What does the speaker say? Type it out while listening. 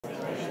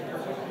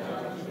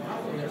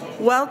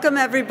Welcome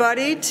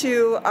everybody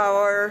to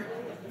our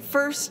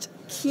first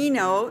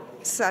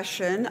keynote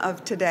session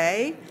of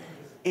today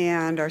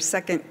and our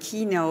second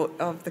keynote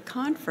of the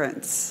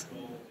conference.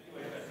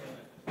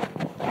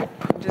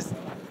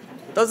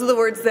 Those are the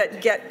words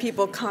that get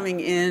people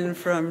coming in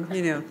from,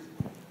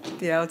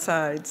 the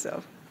outside,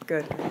 so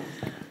good.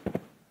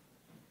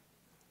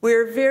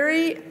 We're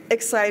very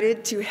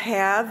excited to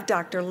have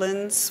Dr.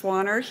 Lynn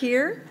Swaner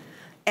here.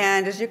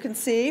 And as you can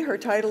see, her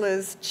title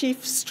is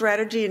Chief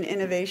Strategy and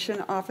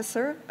Innovation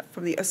Officer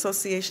from the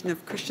Association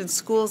of Christian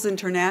Schools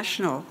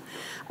International.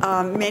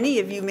 Many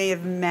of you may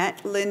have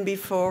met Lynn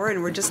before,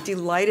 and we're just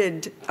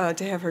delighted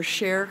to have her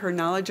share her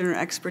knowledge and her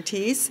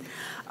expertise.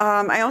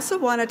 I also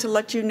wanted to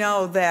let you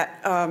know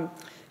that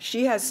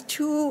she has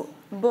 2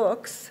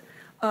 books,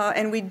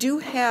 and we do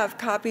have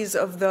copies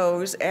of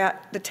those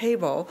at the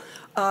table.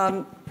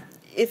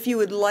 If you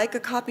would like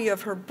a copy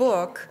of her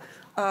book,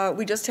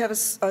 we just have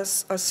a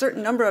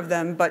certain number of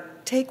them,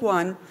 but take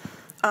one.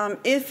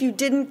 If you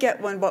didn't get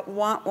one but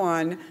want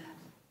one,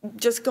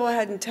 just go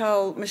ahead and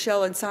tell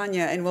Michelle and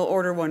Sonia and we'll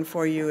order one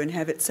for you and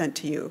have it sent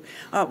to you.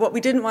 What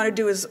we didn't want to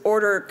do is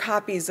order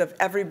copies of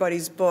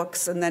everybody's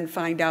books and then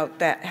find out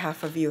that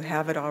half of you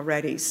have it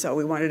already. So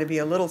we wanted to be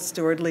a little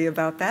stewardly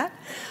about that.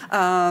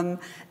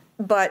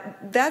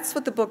 But that's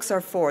what the books are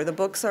for. The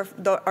books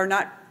are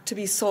not to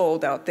be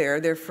sold out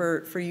there. They're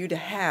for you to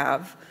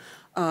have.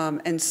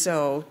 And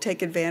so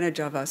take advantage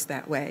of us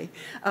that way.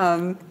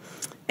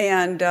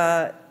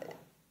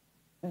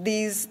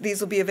 These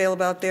will be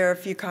available out there, a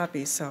few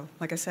copies. So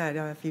like I said,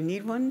 if you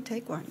need one,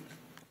 take one.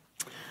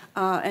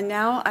 And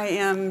now I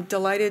am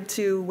delighted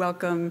to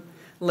welcome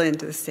Lynn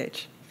to the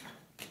stage.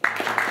 Thank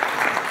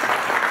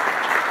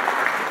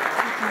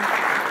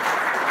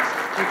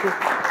you.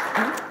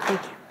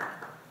 Thank you.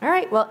 All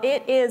right, well,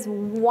 it is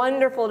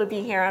wonderful to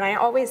be here. And I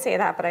always say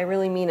that, but I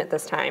really mean it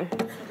this time.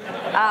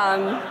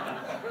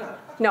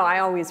 No, I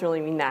always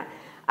really mean that.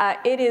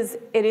 It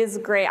is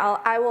great.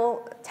 I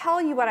will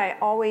tell you what I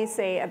always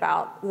say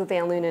about the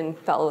Van Lunen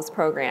Fellows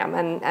Program,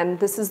 and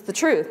this is the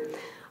truth.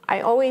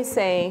 I always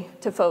say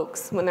to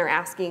folks when they're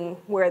asking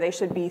where they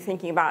should be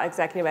thinking about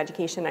executive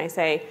education, I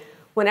say,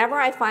 whenever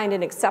I find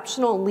an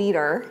exceptional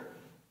leader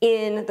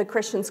in the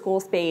Christian school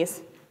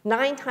space,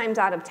 9 times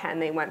out of 10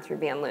 they went through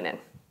Van Lunen.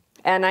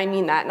 And I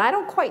mean that, and I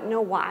don't quite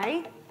know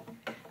why.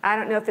 I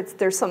don't know if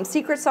there's some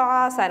secret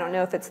sauce. I don't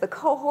know if it's the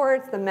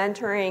cohorts, the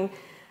mentoring.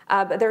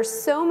 But there's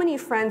so many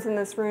friends in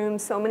this room,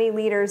 so many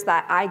leaders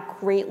that I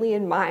greatly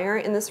admire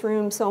in this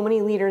room, so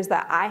many leaders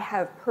that I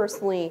have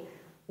personally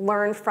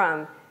learned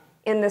from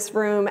in this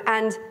room.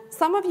 And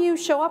some of you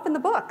show up in the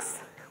books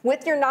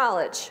with your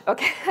knowledge.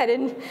 Okay, I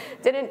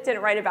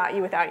didn't write about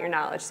you without your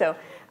knowledge. So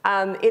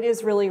it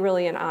is really,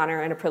 really an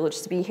honor and a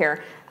privilege to be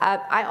here.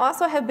 I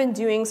also have been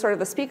doing sort of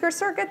the speaker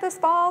circuit this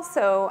fall.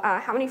 So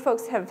how many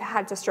folks have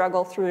had to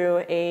struggle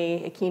through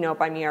a keynote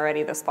by me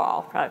already this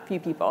fall? A few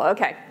people,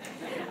 okay.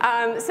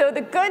 So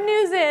the good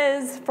news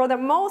is, for the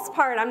most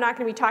part, I'm not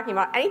going to be talking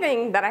about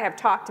anything that I have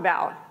talked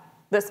about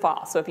this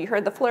fall. So if you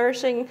heard the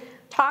flourishing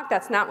talk,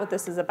 that's not what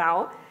this is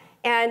about.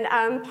 And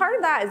part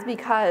of that is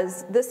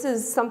because this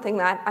is something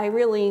that I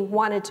really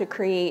wanted to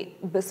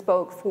create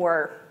bespoke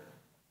for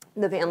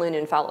the Van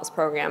Lunen Fellows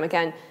Program.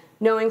 Again,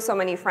 knowing so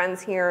many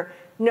friends here,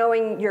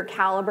 knowing your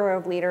caliber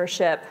of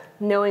leadership,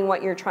 knowing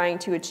what you're trying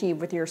to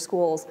achieve with your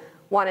schools,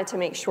 wanted to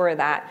make sure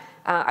that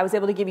I was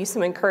able to give you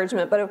some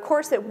encouragement. But of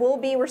course, it will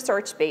be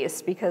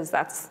research-based because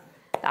that's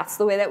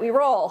the way that we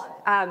roll.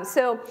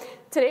 So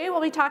today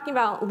we'll be talking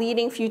about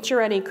leading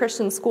future-ready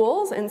Christian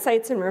schools,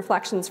 insights and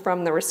reflections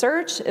from the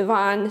research.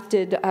 Yvonne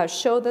did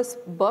show this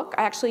book.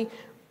 I actually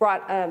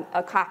brought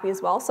a copy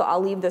as well, so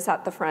I'll leave this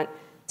at the front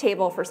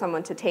table for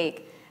someone to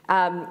take.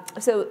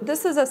 So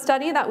this is a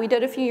study that we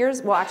did a few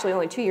years, well, actually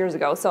only 2 years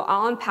ago, so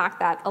I'll unpack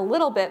that a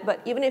little bit,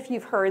 but even if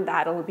you've heard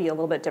that, it'll be a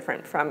little bit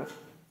different from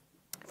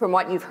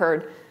what you've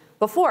heard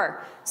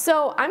before.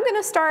 So I'm going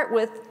to start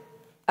with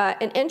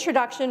an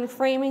introduction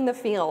framing the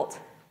field,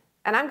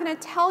 and I'm going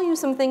to tell you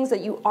some things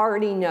that you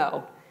already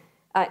know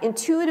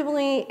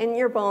intuitively in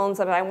your bones,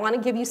 but I want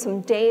to give you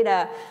some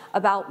data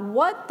about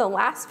what the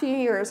last few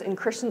years in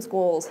Christian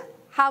schools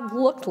have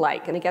looked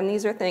like. And again,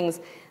 these are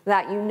things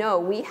that you know.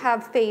 We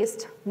have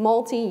faced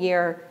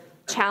multi-year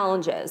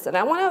challenges, and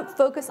I want to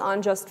focus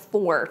on just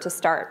 4 to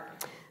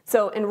start.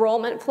 So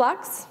enrollment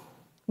flux,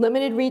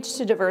 limited reach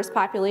to diverse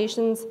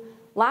populations,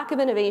 lack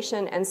of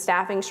innovation, and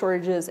staffing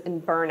shortages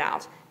and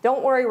burnout.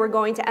 Don't worry, we're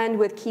going to end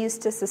with keys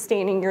to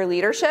sustaining your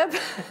leadership.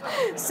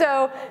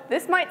 So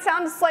this might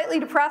sound slightly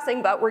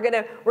depressing, but we're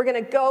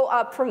gonna go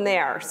up from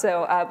there.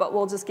 So, but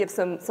we'll just give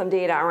some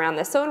data around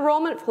this. So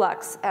enrollment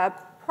flux.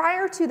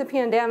 Prior to the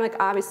pandemic,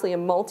 obviously a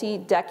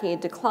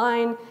multi-decade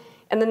decline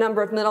in the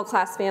number of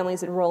middle-class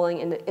families enrolling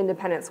in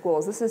independent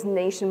schools. This is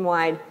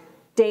nationwide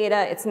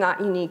data. It's not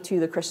unique to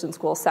the Christian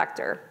school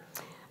sector.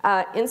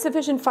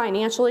 Insufficient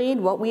financial aid.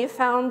 What we have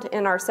found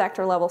in our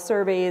sector-level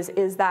surveys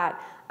is that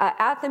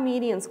at the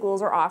median,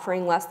 schools are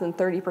offering less than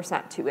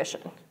 30%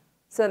 tuition.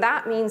 So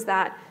that means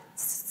that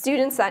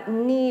Students that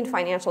need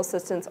financial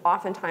assistance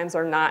oftentimes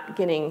are not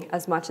getting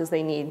as much as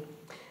they need.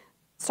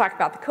 Let's talk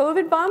about the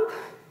COVID bump.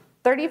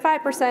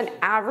 35%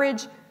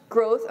 average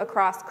growth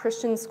across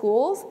Christian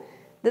schools.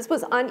 This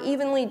was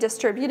unevenly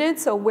distributed,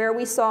 so where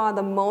we saw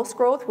the most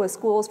growth was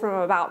schools from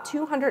about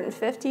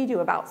 250 to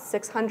about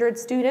 600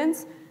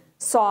 students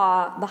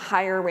saw the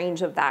higher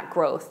range of that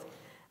growth.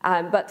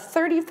 But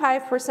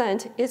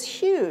 35% is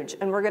huge,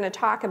 and we're going to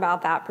talk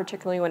about that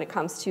particularly when it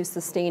comes to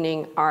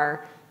sustaining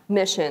our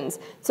missions.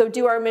 So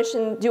do our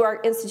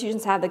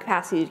institutions have the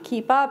capacity to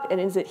keep up, and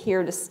is it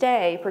here to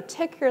stay,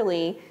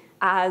 particularly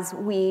as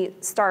we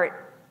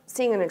start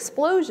seeing an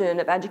explosion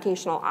of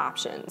educational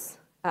options?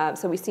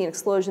 So we see an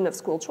explosion of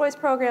school choice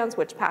programs,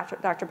 which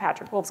Dr.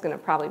 Patrick Wolf's going to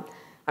probably,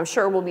 I'm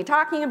sure, will be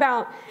talking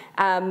about,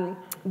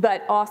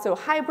 but also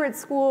hybrid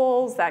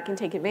schools that can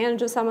take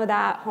advantage of some of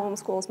that, home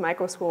schools,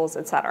 micro schools,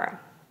 et cetera.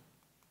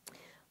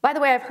 By the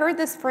way, I've heard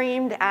this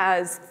framed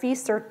as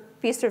feast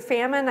or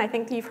famine. I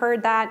think you've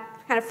heard that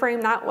kind of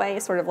framed that way,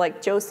 sort of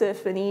like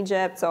Joseph in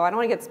Egypt. So I don't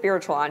want to get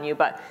spiritual on you,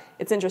 but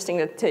it's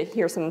interesting to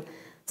hear some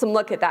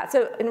look at that.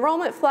 So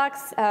enrollment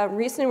flux,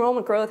 recent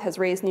enrollment growth has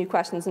raised new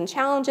questions and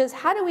challenges.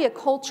 How do we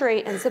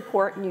acculturate and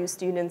support new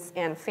students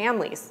and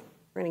families?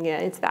 We're going to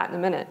get into that in a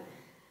minute.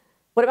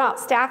 What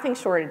about staffing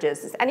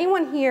shortages? Is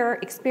anyone here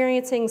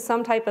experiencing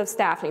some type of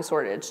staffing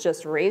shortage?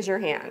 Just raise your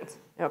hand.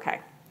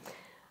 Okay.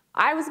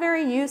 I was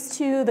very used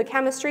to the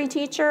chemistry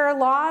teacher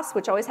loss,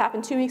 which always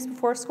happened 2 weeks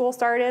before school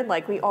started.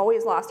 Like, we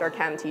always lost our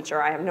chem teacher.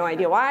 I have no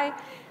idea why.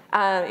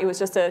 It was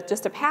just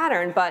a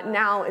pattern, but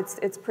now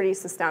it's pretty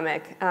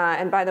systemic.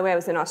 And by the way, I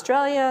was in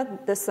Australia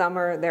this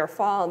summer, their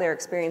fall, they're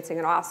experiencing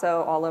it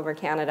also all over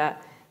Canada.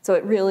 So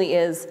it really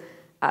is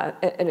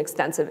an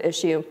extensive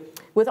issue.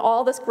 With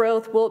all this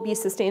growth, will it be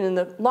sustained in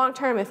the long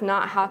term? If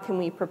not, how can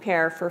we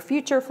prepare for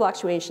future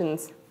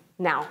fluctuations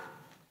now?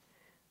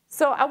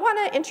 So I want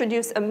to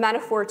introduce a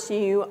metaphor to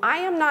you. I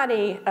am not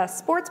a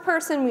sports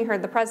person. We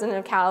heard the president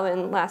of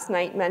Calvin last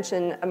night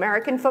mention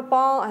American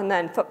football and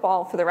then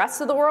football for the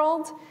rest of the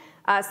world.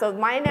 So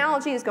my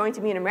analogy is going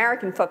to be an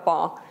American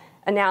football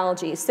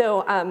analogy.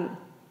 So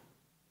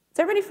is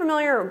everybody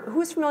familiar,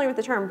 who's familiar with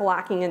the term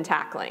blocking and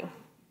tackling?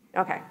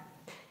 Okay.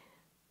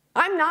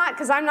 I'm not,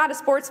 because I'm not a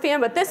sports fan,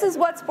 but this is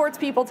what sports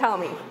people tell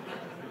me.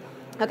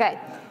 Okay.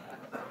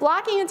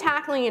 Blocking and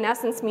tackling in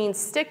essence means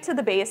stick to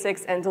the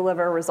basics and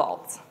deliver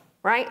results,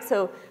 right?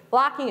 So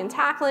blocking and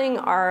tackling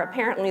are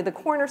apparently the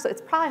corner, so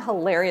it's probably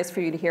hilarious for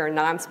you to hear a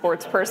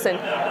non-sports person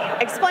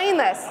explain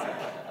this.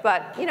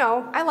 But, you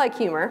know, I like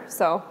humor,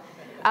 so.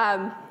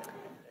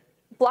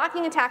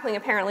 Blocking and tackling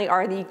apparently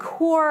are the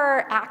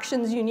core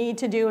actions you need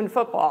to do in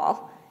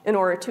football in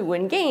order to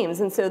win games.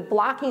 And so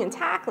blocking and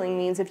tackling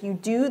means if you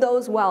do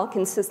those well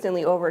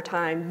consistently over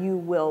time, you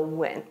will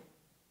win.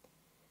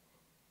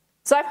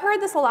 So I've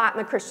heard this a lot in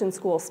the Christian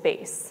school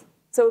space.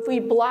 So if we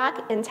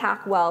block and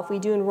tack well, if we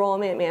do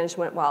enrollment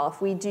management well,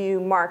 if we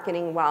do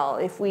marketing well,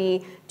 if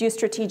we do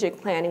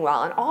strategic planning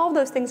well, and all of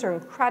those things are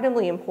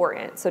incredibly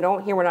important. So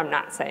don't hear what I'm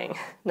not saying.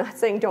 I'm not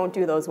saying don't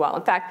do those well.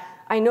 In fact,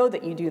 I know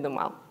that you do them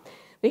well.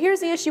 But here's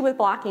the issue with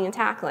blocking and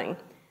tackling.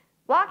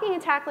 Blocking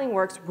and tackling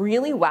works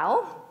really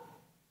well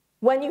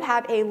when you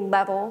have a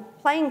level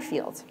playing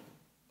field.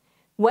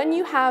 When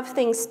you have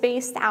things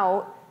spaced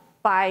out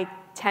by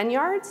 10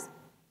 yards,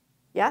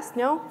 yes,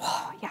 no?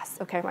 Oh, yes,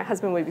 okay, my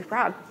husband would be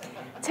proud.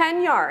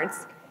 10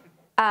 yards.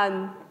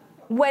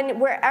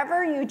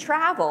 Wherever you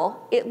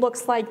travel, it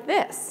looks like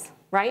this,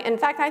 right? In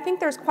fact, I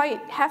think there's quite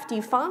hefty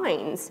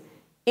fines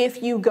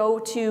if you go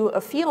to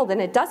a field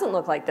and it doesn't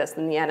look like this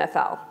in the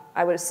NFL,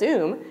 I would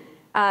assume.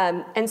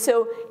 And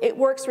so it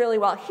works really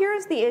well.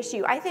 Here's the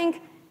issue. I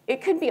think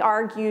it could be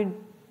argued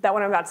that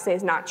what I'm about to say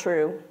is not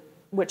true,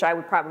 which I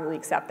would probably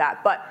accept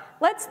that. But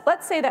let's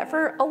say that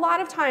for a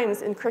lot of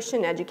times in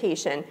Christian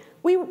education,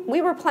 we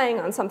were playing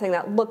on something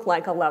that looked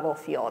like a level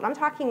field. I'm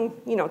talking,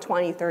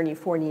 20, 30,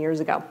 40 years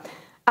ago.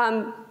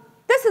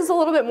 This is a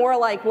little bit more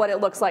like what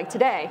it looks like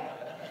today.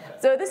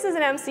 So this is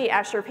an M.C.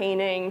 Escher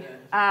painting.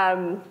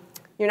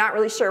 You're not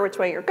really sure which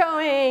way you're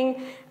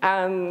going.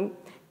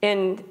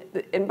 And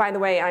by the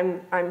way,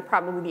 I'm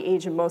probably the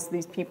age of most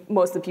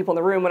of the people in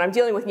the room. When I'm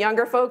dealing with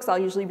younger folks, I'll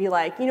usually be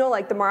like,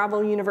 like the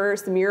Marvel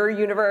universe, the mirror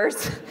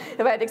universe,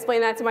 if I had to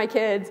explain that to my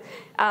kids,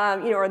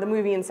 or the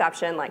movie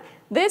Inception. Like,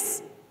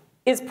 this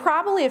is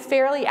probably a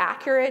fairly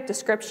accurate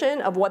description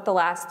of what the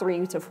last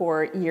 3 to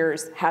 4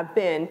 years have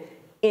been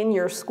in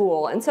your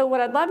school. And so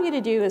what I'd love you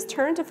to do is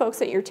turn to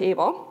folks at your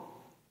table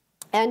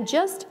and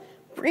just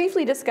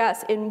briefly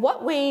discuss in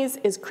what ways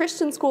is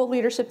Christian school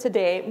leadership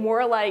today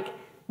more like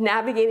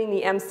navigating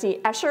the M.C.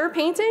 Escher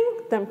painting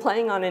than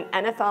playing on an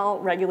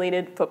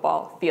NFL-regulated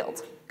football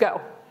field.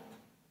 Go.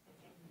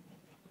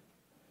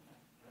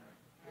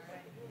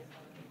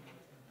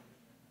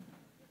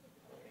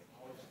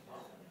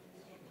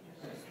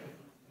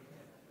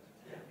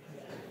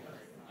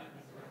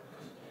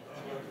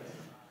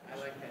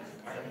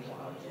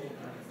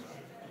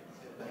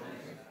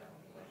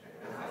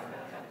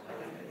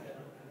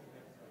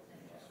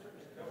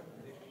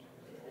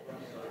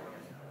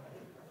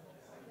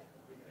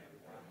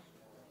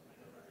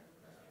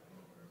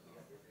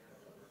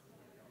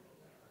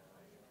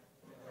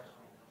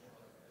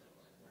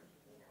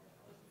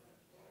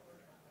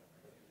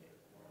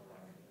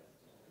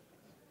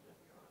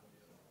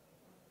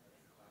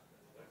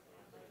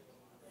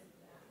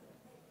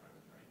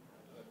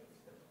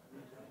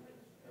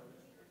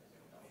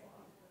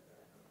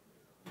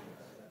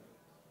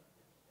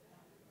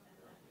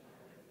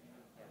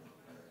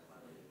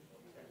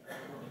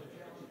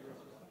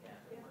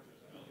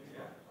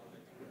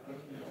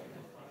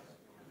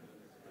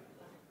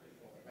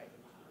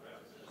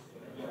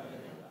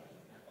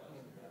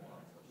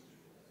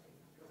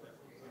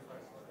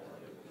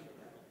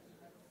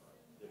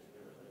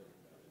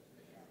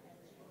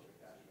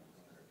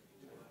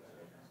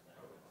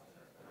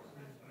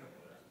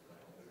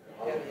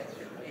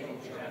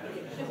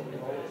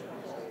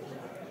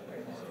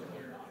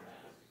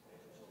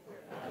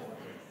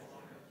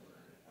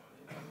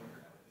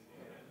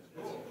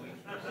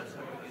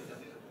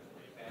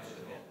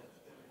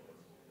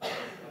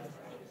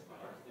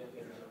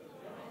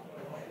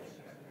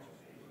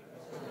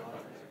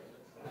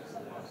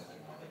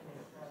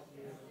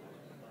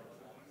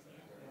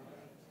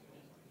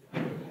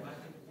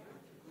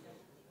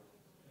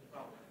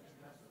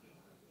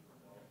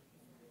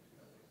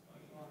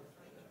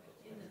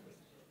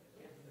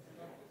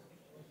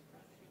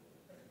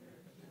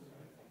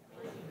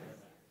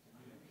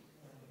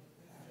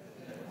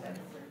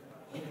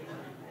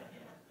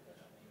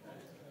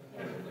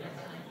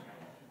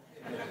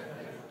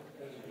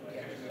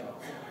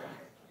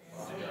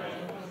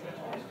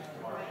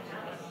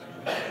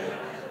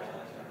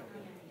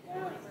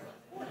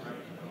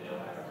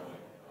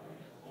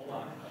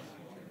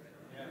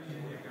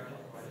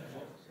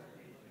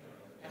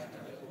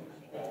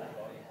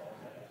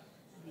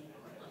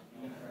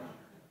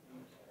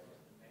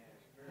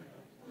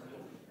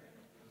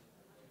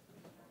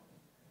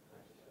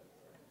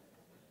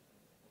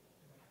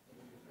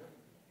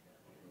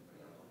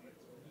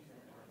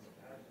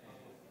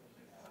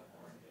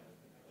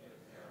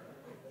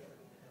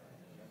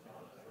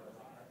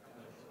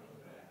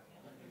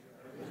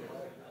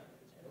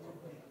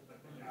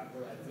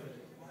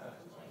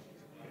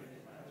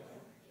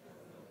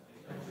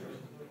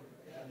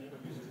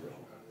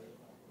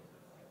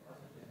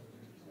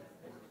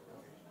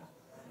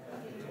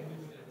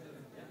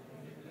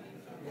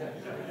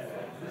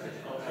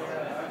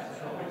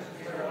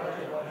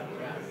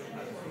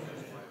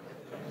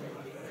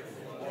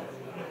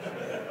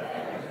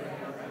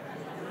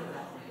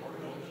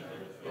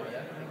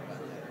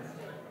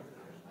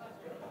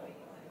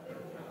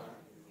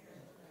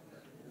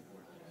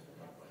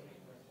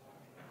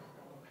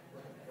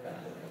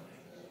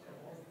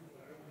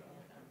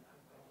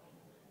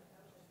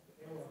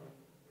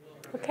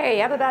 Okay,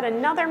 you have about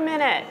another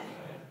minute.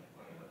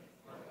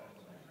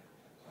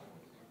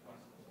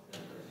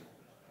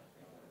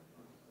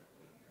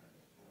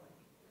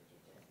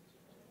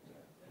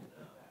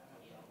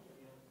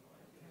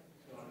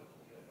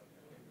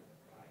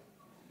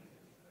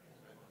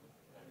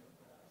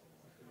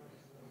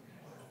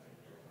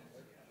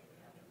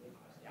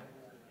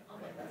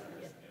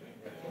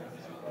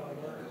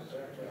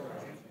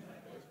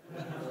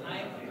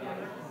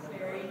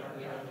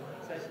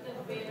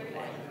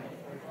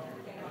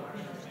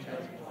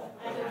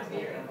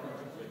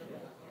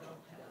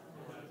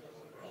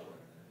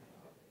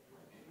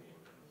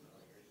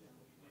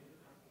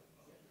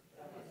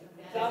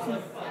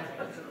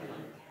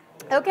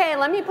 Okay,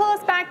 let me pull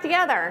us back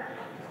together.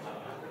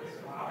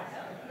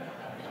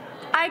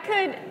 I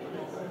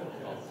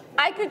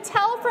could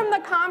tell from the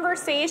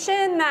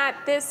conversation that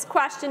this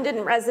question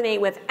didn't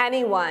resonate with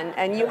anyone,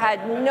 and you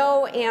had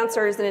no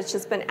answers, and it's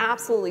just been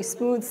absolutely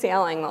smooth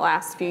sailing the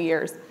last few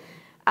years.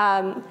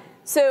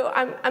 So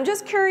I'm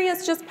just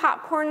curious, just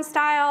popcorn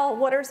style,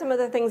 what are some of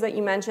the things that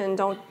you mentioned?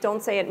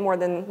 Don't say it more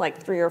than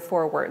like 3 or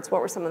 4 words.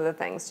 What were some of the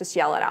things? Just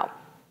yell it out.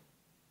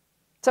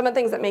 Some of the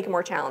things that make it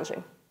more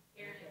challenging.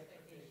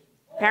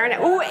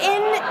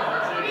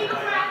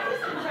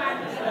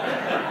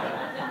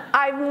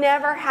 I've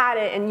never had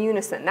it in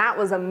unison. That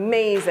was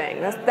amazing.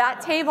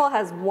 That table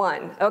has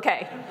won.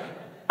 Okay.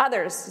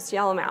 Others, just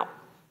yell them out.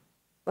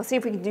 Let's see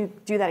if we can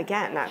do that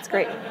again. That's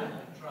great.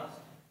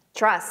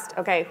 Trust.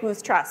 Okay,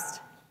 who's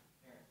trust?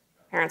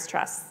 Parents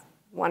trust.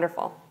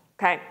 Wonderful.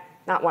 Okay,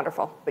 not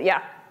wonderful, but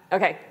yeah.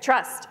 Okay,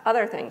 trust.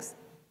 Other things.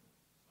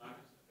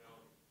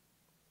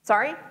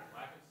 Sorry?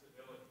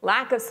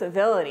 Lack of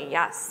civility,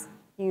 yes.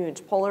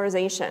 Huge.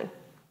 Polarization.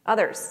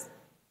 Others.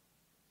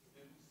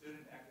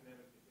 Student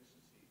academic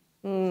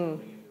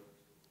deficiencies.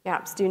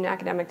 Yeah, student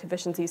academic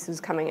deficiencies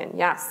who's coming in.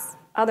 Yes.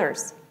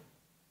 Others.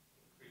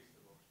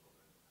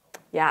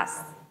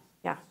 Yes.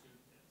 Yeah.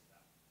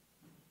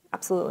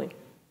 Absolutely.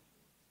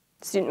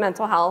 Student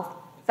mental health,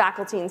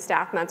 faculty and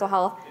staff mental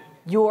health.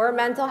 Your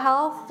mental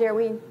health, dare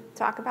we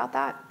talk about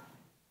that?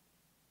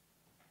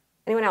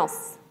 Anyone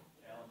else?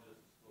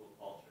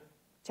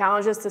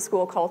 Challenges to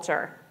school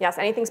culture. Yes,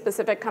 anything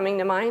specific coming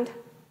to mind?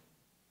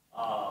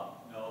 No,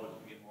 as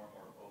we get more and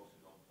more folks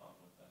who don't come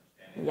with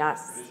understanding.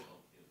 Yes. Traditional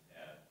kids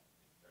have.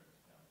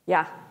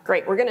 Yeah,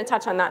 great. We're going to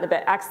touch on that in a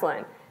bit.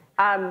 Excellent.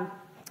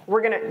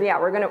 We're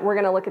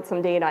going to look at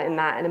some data in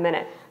that in a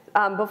minute.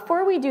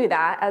 Before we do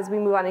that, as we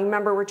move on, and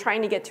remember we're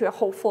trying to get to a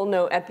hopeful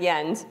note at the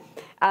end.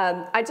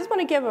 I just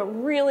want to give a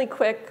really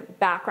quick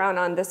background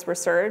on this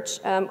research.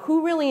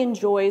 Who really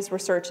enjoys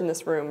research in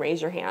this room?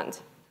 Raise your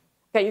hand.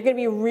 Okay, you're going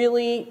to be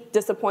really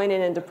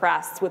disappointed and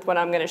depressed with what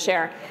I'm going to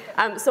share.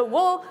 So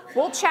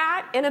we'll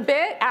chat in a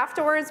bit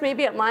afterwards,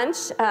 maybe at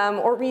lunch,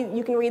 or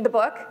you can read the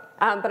book.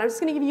 But I'm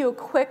just going to give you a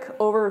quick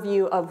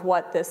overview of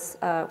what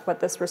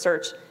this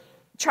research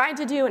tried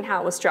to do and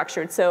how it was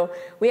structured. So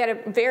we had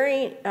a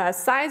very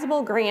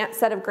sizable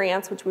set of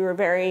grants, which we were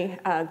very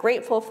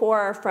grateful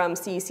for, from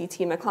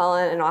CECT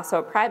McClellan and also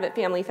a private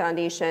family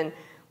foundation.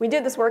 We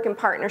did this work in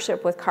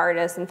partnership with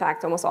Cardis. In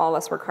fact, almost all of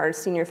us were Cardis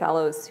senior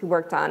fellows who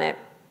worked on it.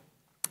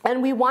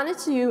 And we wanted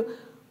to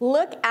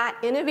look at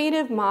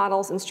innovative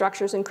models and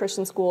structures in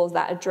Christian schools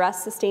that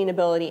address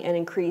sustainability and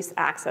increase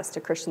access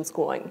to Christian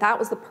schooling. That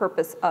was the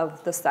purpose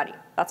of the study.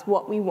 That's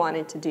what we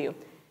wanted to do.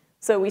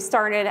 So we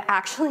started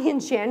actually in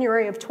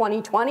January of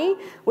 2020,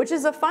 which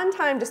is a fun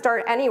time to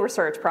start any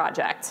research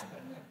project,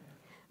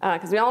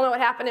 because we all know what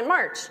happened in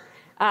March.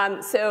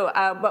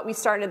 But we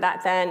started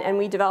that then, and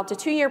we developed a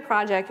 2-year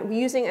project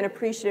using an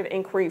appreciative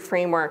inquiry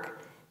framework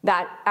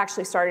that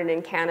actually started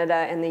in Canada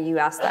and the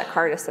US that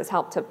Cardis has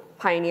helped to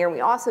pioneer.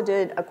 We also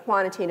did a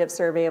quantitative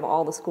survey of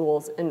all the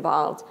schools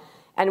involved.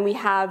 And we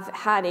have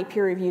had a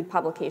peer-reviewed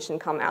publication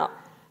come out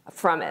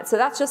from it. So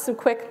that's just some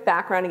quick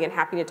background. Again,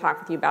 happy to talk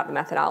with you about the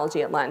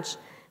methodology at lunch.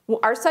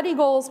 Our study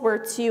goals were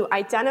to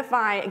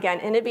identify,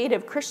 again,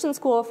 innovative Christian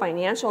school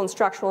financial and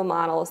structural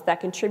models that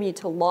contribute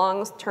to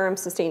long-term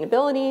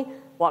sustainability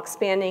while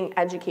expanding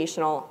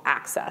educational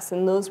access.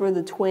 And those were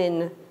the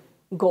twin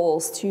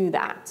goals to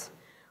that.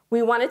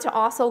 We wanted to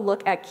also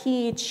look at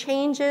key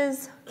change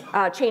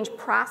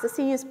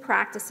processes,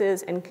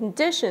 practices, and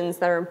conditions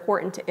that are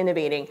important to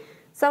innovating.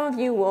 Some of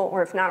you will,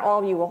 or if not all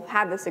of you, will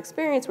have this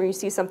experience where you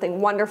see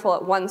something wonderful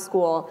at one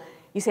school,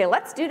 you say,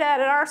 let's do that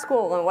at our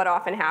school, and what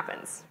often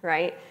happens,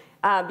 right?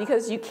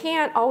 Because you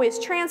can't always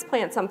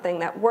transplant something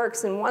that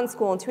works in one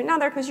school into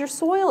another because your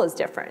soil is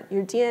different,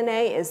 your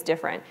DNA is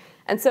different.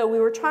 And so we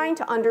were trying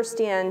to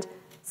understand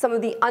some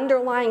of the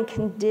underlying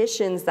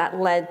conditions that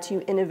led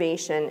to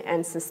innovation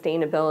and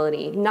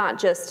sustainability, not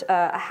just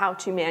a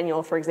how-to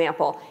manual, for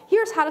example.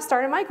 Here's how to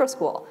start a micro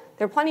school.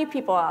 There are plenty of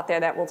people out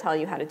there that will tell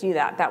you how to do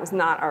that. That was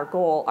not our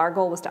goal. Our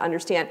goal was to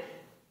understand,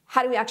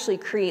 how do we actually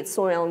create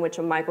soil in which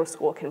a micro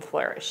school can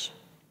flourish?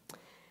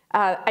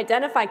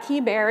 Identify key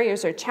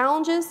barriers or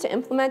challenges to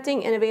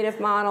implementing innovative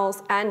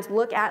models, and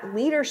look at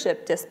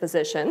leadership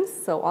dispositions,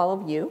 so all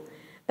of you,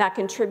 that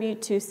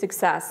contribute to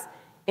success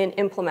in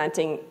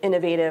implementing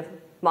innovative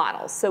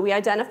models. So we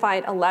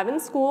identified 11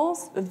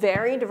 schools,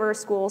 very diverse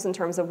schools in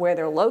terms of where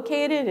they're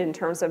located, in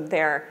terms of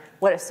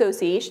what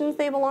associations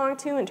they belong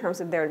to, in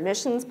terms of their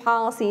admissions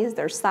policies,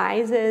 their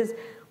sizes,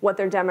 what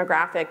their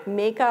demographic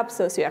makeup,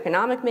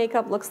 socioeconomic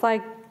makeup looks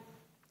like.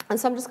 And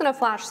so I'm just going to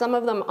flash some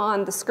of them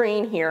on the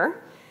screen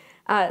here.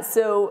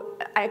 So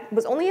I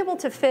was only able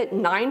to fit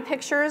 9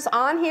 pictures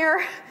on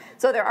here.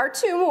 So there are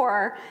 2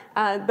 more,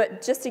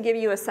 but just to give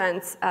you a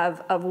sense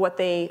of what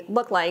they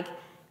look like,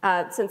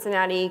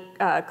 Cincinnati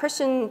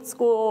Christian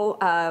School,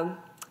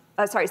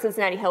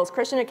 Cincinnati Hills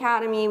Christian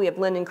Academy, we have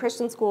Linden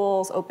Christian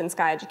Schools, Open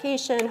Sky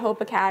Education,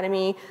 Hope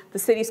Academy, the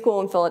City School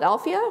in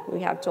Philadelphia,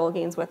 we have Joel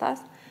Gaines with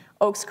us,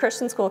 Oaks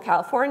Christian School,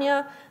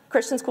 California,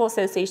 Christian School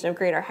Association of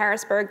Greater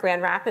Harrisburg,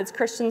 Grand Rapids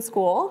Christian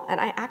School, and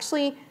I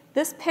actually,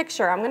 this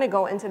picture, I'm gonna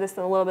go into this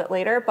in a little bit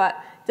later,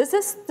 but does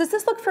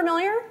this look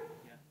familiar?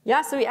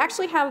 Yeah, so we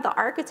actually have the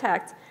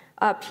architect,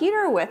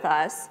 Peter, with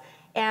us.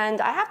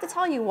 And I have to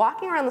tell you,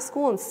 walking around the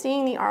school and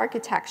seeing the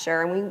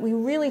architecture, and we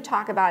really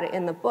talk about it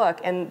in the book,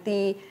 and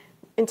the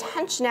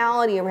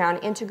intentionality around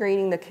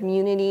integrating the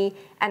community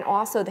and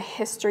also the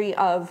history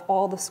of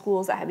all the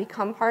schools that have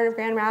become part of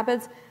Grand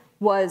Rapids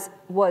was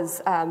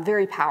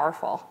very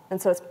powerful.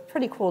 And so it's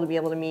pretty cool to be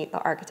able to meet the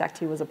architect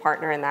who was a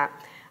partner in that.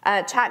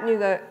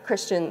 Chattanooga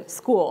Christian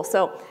School.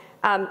 So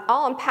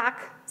I'll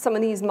unpack some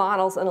of these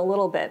models in a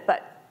little bit,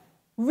 but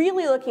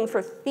really looking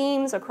for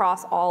themes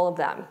across all of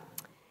them.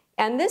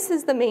 And this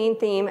is the main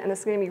theme, and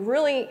it's going to be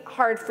really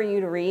hard for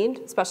you to read,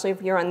 especially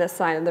if you're on this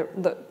side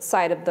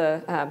of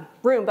the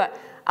room. But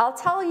I'll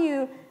tell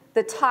you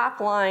the top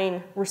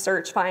line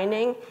research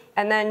finding,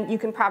 and then you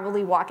can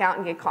probably walk out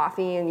and get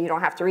coffee, and you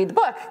don't have to read the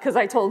book because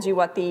I told you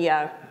what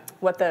the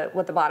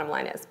bottom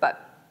line is.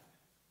 But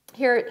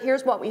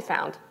here's what we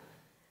found.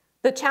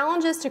 The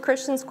challenges to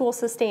Christian school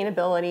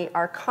sustainability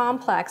are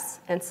complex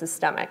and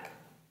systemic.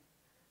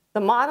 The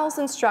models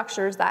and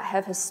structures that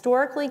have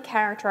historically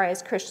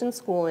characterized Christian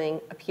schooling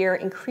appear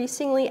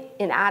increasingly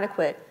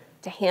inadequate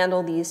to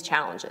handle these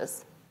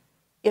challenges.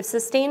 If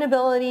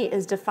sustainability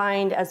is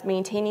defined as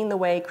maintaining the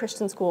way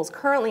Christian schools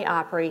currently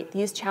operate,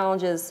 these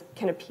challenges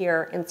can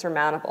appear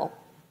insurmountable.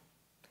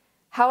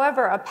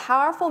 However, a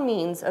powerful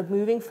means of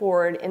moving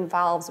forward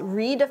involves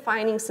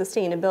redefining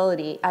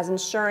sustainability as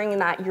ensuring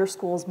that your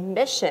school's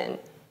mission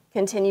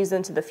continues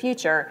into the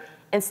future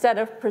instead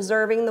of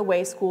preserving the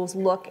way schools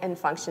look and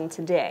function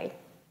today.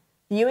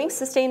 Viewing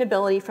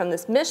sustainability from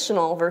this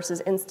missional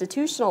versus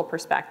institutional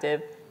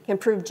perspective can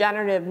prove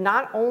generative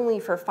not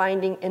only for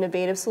finding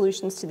innovative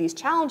solutions to these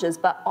challenges,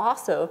 but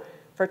also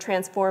for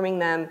transforming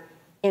them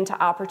into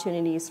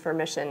opportunities for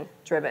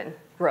mission-driven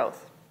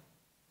growth.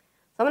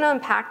 So I'm going to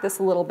unpack this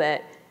a little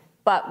bit,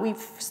 but we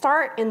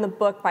start in the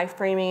book by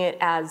framing it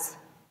as,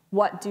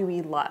 what do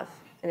we love?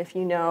 And if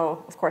you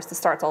know, of course, this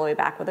starts all the way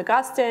back with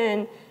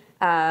Augustine,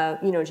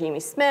 Jamie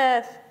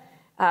Smith,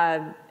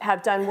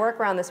 have done work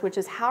around this, which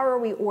is how are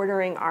we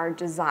ordering our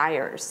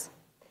desires?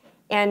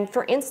 And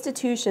for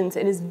institutions,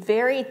 it is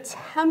very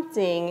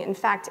tempting. In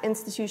fact,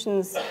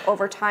 institutions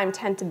over time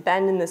tend to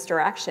bend in this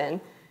direction.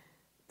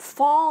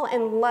 Fall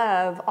in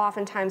love,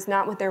 oftentimes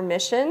not with their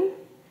mission,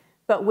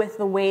 but with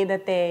the way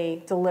that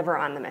they deliver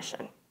on the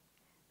mission.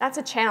 That's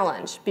a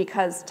challenge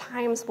because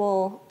times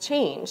will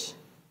change,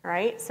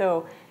 right?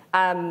 So,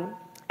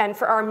 and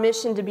for our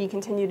mission to be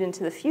continued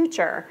into the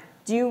future,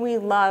 do we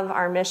love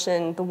our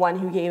mission, the one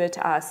who gave it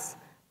to us,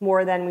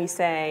 more than we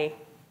say,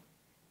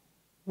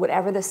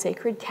 whatever the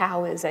sacred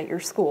cow is at your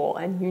school,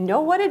 and you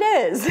know what it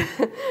is,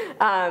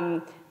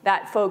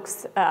 that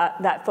folks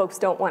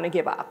don't want to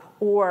give up,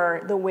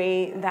 or the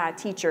way that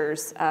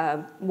teachers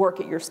work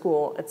at your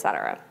school, et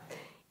cetera.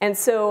 And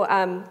so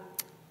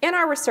in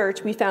our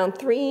research, we found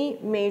 3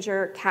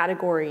 major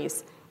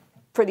categories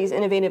for these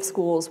innovative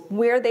schools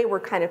where they were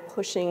kind of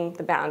pushing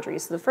the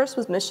boundaries. So the first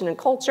was mission and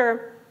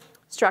culture,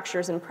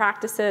 structures and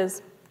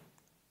practices,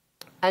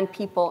 and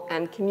people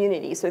and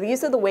community. So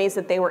these are the ways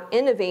that they were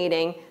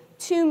innovating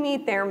to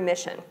meet their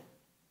mission.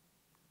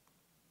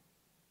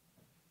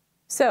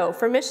 So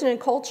for mission and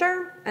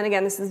culture, and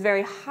again, this is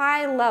very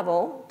high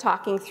level,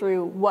 talking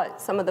through what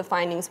some of the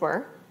findings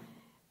were.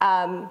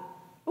 Ooh,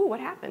 what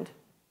happened?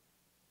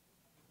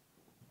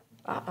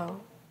 Uh-oh.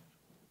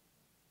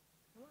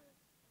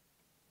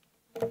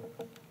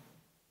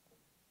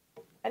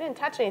 I didn't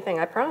touch anything,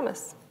 I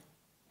promise.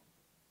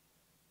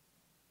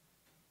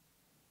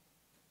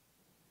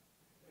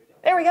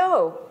 There we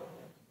go.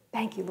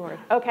 Thank you, Lord.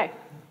 Okay.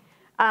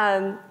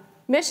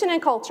 Mission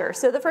and culture.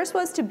 So the first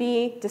was to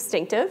be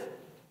distinctive.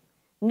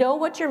 Know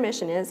what your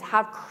mission is.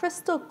 Have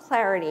crystal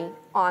clarity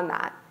on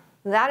that.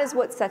 That is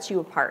what sets you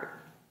apart.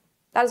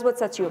 That is what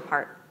sets you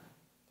apart.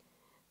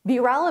 Be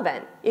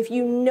relevant. If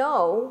you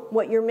know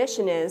what your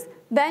mission is,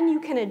 then you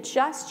can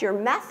adjust your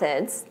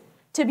methods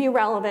to be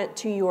relevant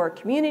to your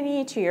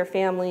community, to your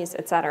families,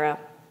 et cetera.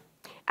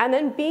 And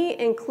then be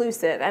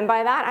inclusive. And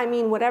by that, I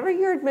mean whatever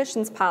your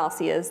admissions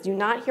policy is, do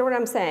not hear what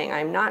I'm saying.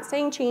 I'm not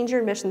saying change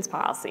your admissions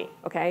policy,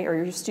 okay, or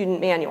your student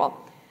manual.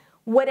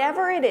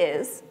 Whatever it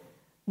is,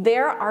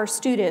 there are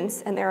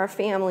students and there are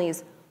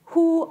families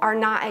who are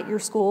not at your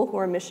school who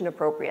are mission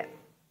appropriate.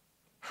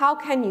 How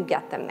can you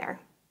get them there,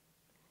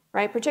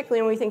 right?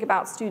 Particularly when we think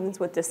about students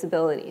with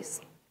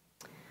disabilities.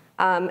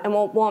 And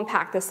we'll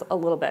unpack this a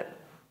little bit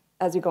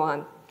as we go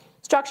on.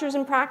 Structures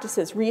and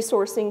practices,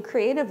 resourcing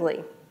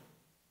creatively,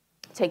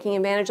 taking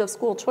advantage of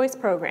school choice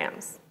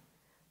programs,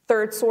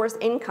 third source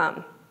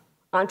income,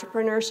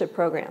 entrepreneurship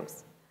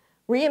programs,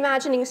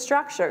 reimagining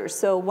structures.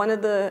 So one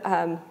of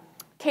the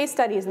case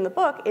studies in the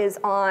book is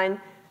on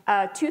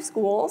 2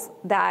 schools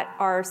that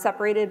are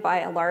separated by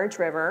a large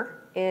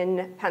river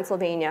in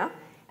Pennsylvania,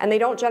 and they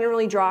don't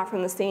generally draw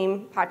from the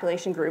same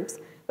population groups,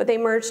 but they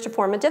merge to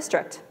form a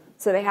district.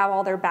 So they have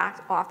all their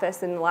back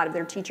office and a lot of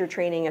their teacher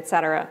training, et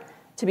cetera,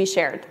 to be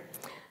shared.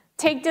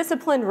 Take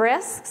disciplined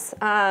risks.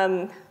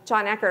 John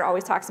Eckert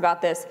always talks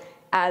about this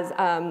as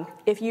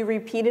if you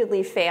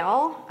repeatedly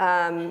fail,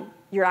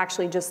 you're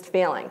actually just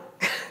failing.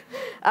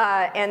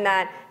 And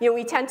that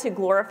we tend to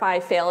glorify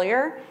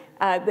failure,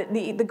 but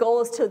the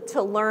goal is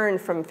to learn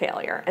from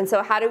failure. And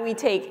so how do we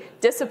take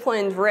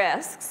disciplined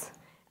risks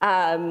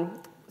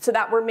so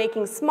that we're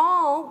making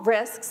small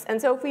risks, and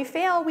so if we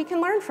fail, we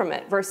can learn from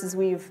it, versus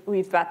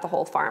we've bet the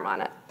whole farm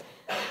on it.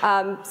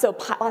 So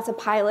lots of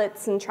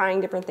pilots and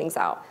trying different things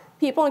out.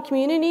 People and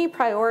community,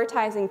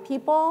 prioritizing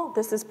people.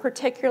 This is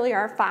particularly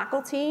our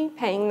faculty.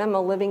 Paying them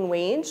a living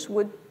wage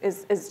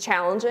is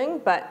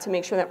challenging, but to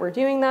make sure that we're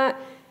doing that.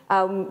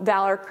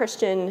 Valor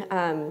Christian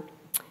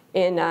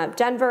in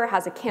Denver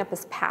has a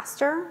campus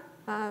pastor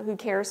who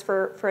cares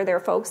for their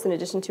folks in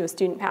addition to a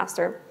student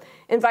pastor.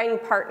 Inviting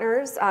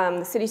partners.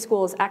 The city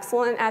school is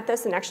excellent at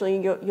this, and actually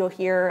you'll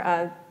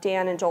hear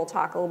Dan and Joel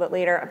talk a little bit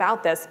later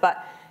about this,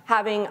 but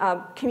having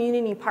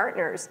community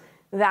partners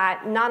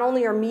that not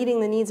only are meeting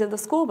the needs of the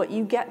school, but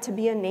you get to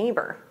be a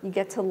neighbor. You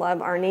get to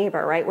love our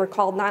neighbor, right? We're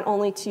called not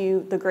only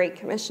to the Great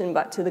Commission,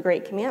 but to the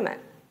Great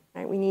Commandment,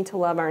 right? We need to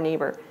love our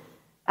neighbor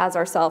as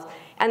ourselves.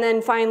 And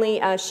then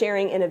finally,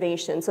 sharing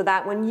innovation, so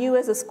that when you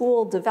as a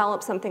school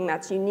develop something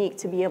that's unique,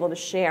 to be able to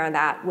share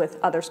that with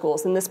other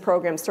schools. And this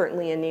program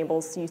certainly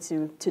enables you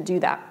to do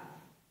that.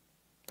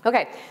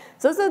 Okay,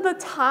 so those are the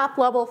top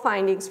level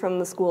findings from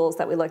the schools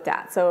that we looked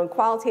at. So in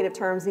qualitative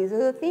terms, these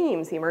are the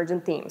themes, the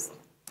emergent themes.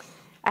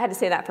 I had to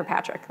say that for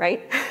Patrick,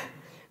 right?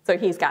 So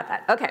he's got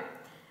that. Okay,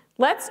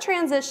 let's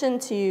transition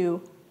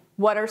to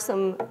what are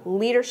some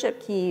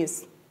leadership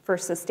keys for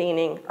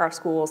sustaining our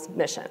school's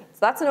mission. So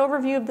that's an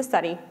overview of the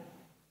study.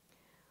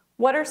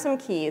 What are some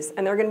keys?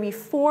 And there are going to be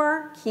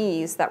 4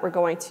 keys that we're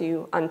going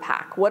to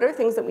unpack. What are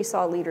things that we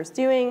saw leaders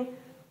doing?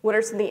 What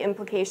are some of the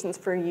implications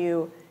for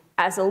you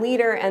as a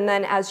leader? And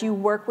then as you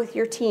work with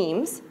your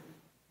teams,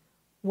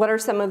 what are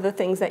some of the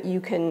things that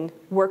you can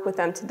work with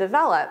them to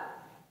develop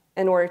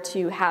in order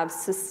to have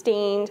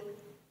sustained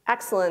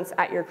excellence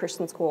at your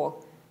Christian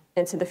school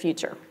into the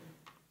future?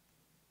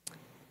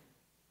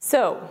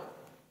 So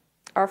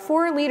our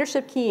 4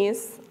 leadership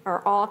keys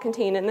are all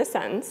contained in this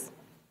sentence.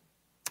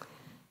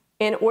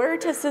 In order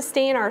to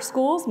sustain our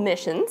school's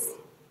missions,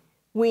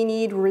 we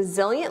need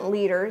resilient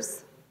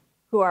leaders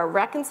who are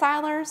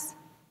reconcilers,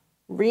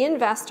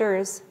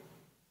 reinvestors,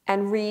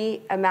 and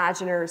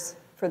reimaginers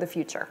for the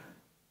future.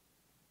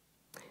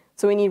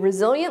 So we need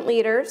resilient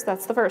leaders,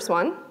 that's the first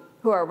one,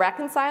 who are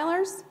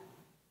reconcilers,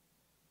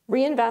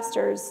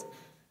 reinvestors,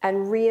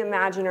 and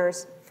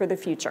reimaginers for the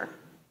future.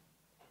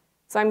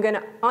 So I'm going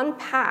to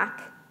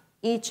unpack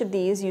each of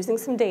these using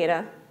some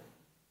data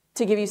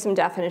to give you some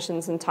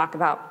definitions and talk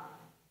about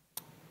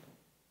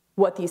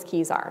what these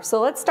keys are. So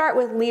let's start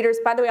with leaders.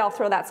 By the way, I'll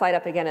throw that slide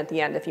up again at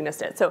the end if you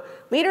missed it. So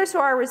leaders who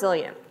are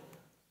resilient.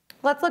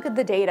 Let's look at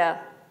the data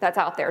that's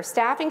out there.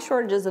 Staffing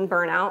shortages and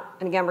burnout.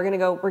 And again, we're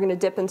going to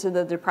dip into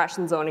the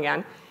depression zone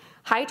again.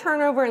 High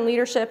turnover in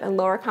leadership and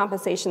lower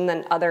compensation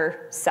than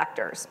other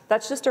sectors.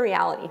 That's just a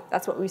reality.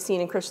 That's what we've seen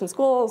in Christian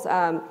schools.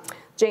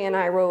 Jay and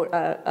I wrote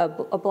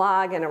a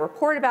blog and a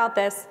report about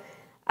this.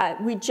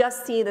 We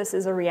just see this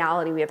as a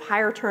reality. We have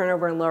higher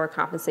turnover and lower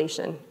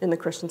compensation in the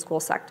Christian school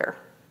sector.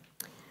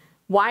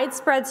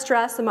 Widespread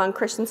stress among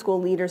Christian school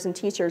leaders and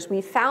teachers.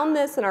 We found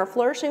this in our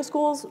Flourishing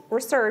Schools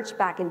research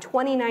back in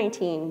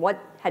 2019.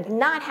 What had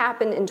not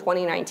happened in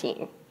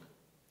 2019?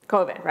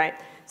 COVID, right?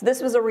 So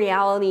this was a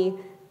reality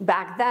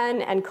back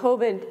then, and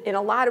COVID, in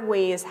a lot of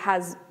ways,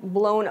 has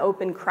blown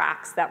open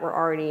cracks that were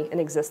already in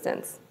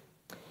existence.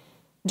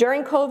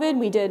 During COVID,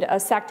 we did a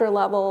sector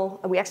level,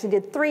 we actually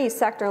did 3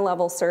 sector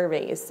level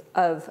surveys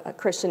of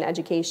Christian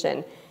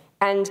education.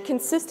 And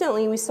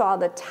consistently, we saw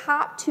the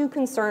top 2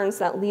 concerns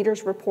that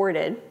leaders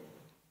reported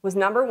was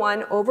number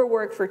 1,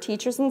 overwork for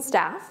teachers and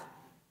staff,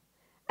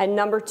 and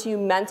number 2,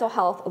 mental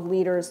health of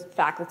leaders,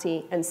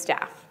 faculty, and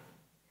staff.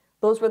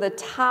 Those were the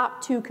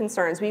top 2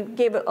 concerns. We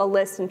gave a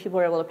list and people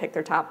were able to pick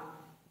their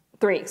top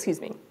 3,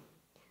 excuse me.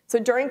 So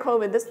during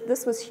COVID,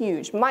 this was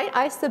huge. Might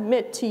I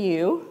submit to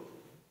you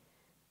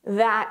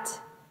that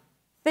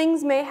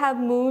things may have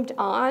moved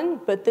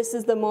on, but this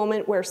is the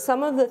moment where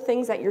some of the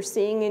things that you're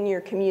seeing in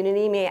your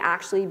community may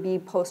actually be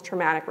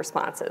post-traumatic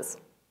responses.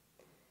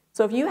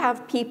 So if you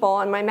have people,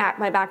 and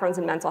my background's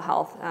in mental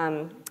health,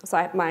 so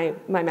I have my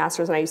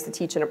master's and I used to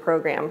teach in a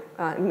program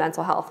in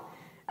mental health.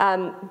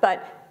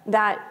 but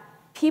that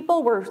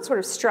people were sort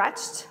of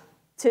stretched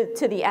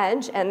to the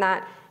edge, and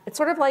that it's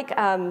sort of like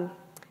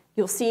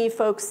you'll see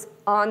folks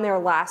on their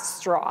last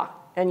straw,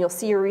 and you'll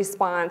see a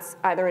response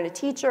either in a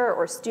teacher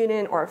or a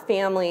student or a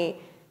family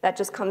that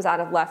just comes out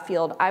of left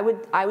field. I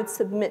would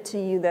submit to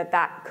you that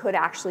that could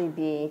actually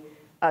be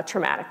a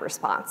traumatic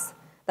response,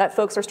 that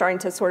folks are starting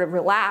to sort of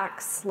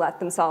relax, let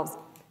themselves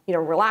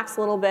relax a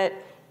little bit,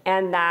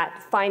 and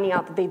that finding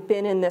out that they've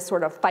been in this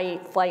sort of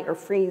fight, flight, or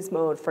freeze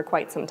mode for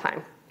quite some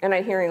time. And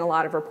I'm hearing a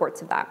lot of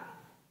reports of that.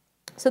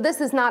 So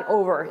this is not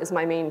over, is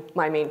my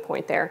main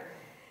point there.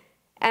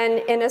 And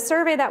in a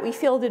survey that we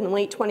fielded in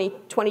late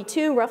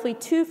 2022, roughly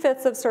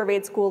 2/5 of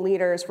surveyed school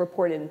leaders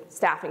reported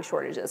staffing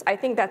shortages. I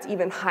think that's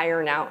even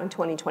higher now in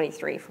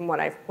 2023 from what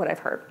I've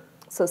heard.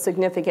 So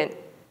significant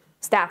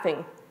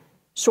staffing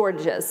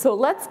shortages. So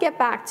let's get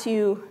back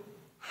to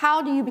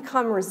how do you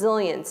become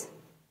resilient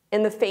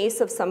in the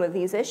face of some of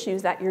these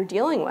issues that you're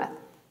dealing with.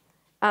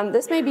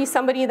 This may be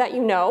somebody that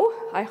you know,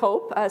 I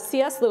hope.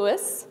 C.S.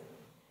 Lewis,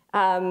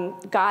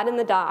 God in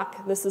the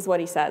Dock, this is what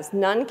he says: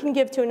 "None can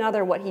give to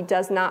another what he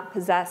does not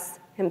possess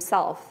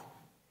himself.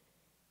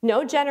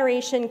 No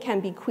generation can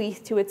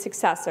bequeath to its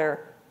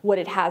successor what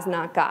it has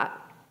not got.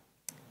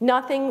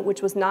 Nothing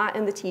which was not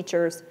in the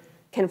teachers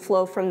can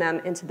flow from them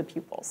into the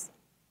pupils."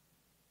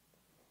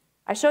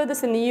 I showed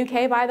this in the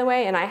UK, by the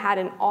way, and I had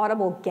an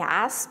audible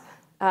gasp.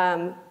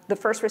 The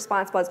first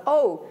response was,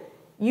 "Oh,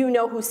 you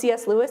know who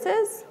C.S. Lewis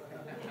is?"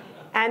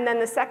 And then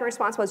the second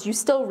response was, "You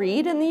still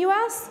read in the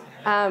US?"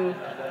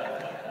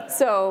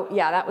 So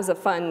yeah, that was a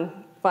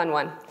fun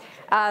one.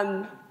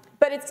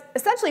 But it's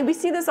essentially, we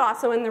see this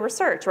also in the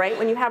research, right?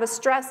 When you have a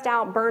stressed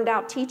out, burned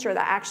out teacher,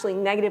 that actually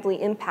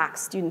negatively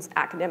impacts students'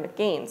 academic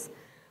gains.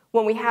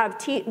 When we have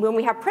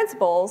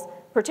principals,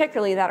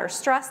 particularly, that are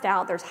stressed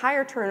out, there's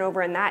higher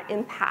turnover, and that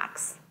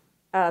impacts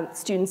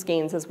students'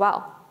 gains as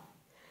well.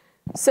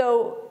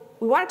 So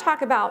we want to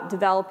talk about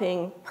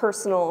developing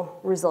personal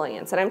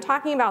resilience. And I'm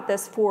talking about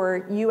this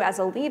for you as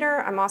a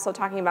leader. I'm also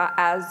talking about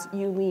as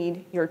you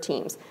lead your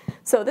teams.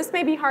 So this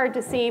may be hard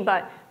to see,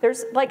 but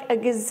there's like a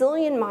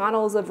gazillion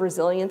models of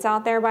resilience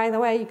out there, by the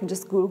way. You can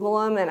just Google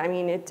them, and I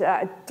mean,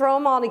 throw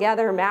them all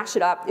together, mash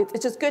it up.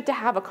 It's just good to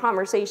have a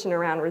conversation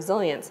around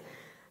resilience.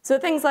 So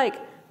things like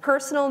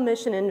personal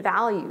mission and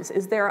values.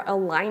 Is there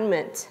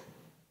alignment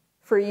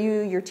for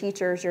you, your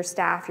teachers, your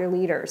staff, your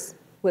leaders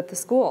with the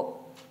school?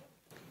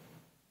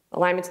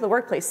 Alignment to the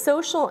workplace.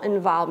 Social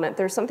involvement.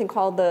 There's something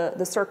called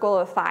the circle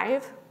of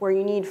 5, where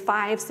you need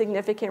 5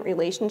 significant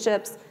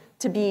relationships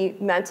to be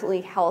mentally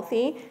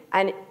healthy,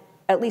 and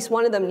at least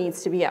one of them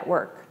needs to be at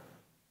work.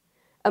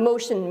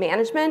 Emotion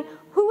management.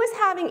 Who is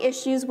having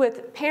issues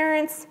with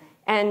parents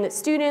and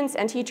students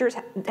and teachers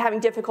having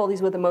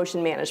difficulties with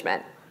emotion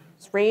management?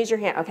 Just raise your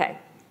hand. Okay.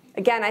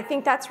 Again, I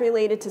think that's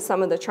related to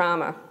some of the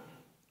trauma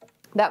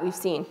that we've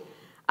seen.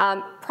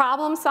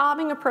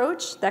 Problem-solving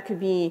approach. That could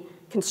be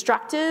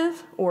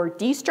constructive or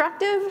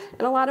destructive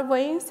in a lot of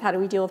ways. How do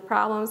we deal with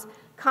problems?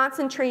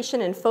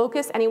 Concentration and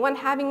focus. Anyone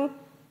having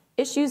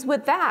issues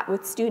with that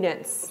with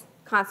students?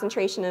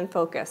 Concentration and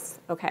focus.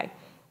 Okay.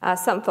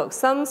 Some folks.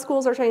 Some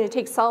schools are trying to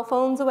take cell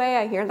phones away.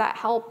 I hear that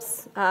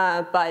helps,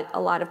 but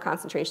a lot of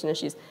concentration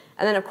issues.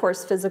 And then, of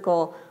course,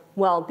 physical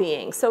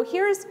well-being. So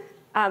here's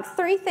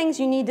 3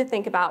 things you need to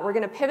think about. We're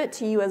going to pivot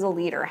to you as a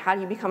leader. How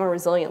do you become a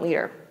resilient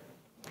leader?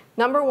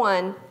 Number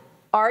 1,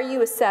 are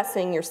you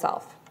assessing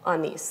yourself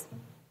on these?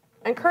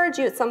 I encourage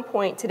you at some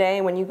point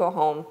today when you go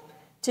home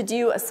to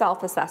do a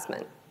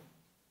self-assessment.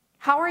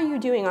 How are you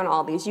doing on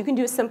all these? You can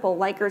do a simple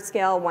Likert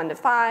scale, 1 to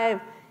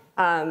 5.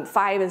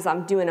 5 is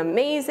I'm doing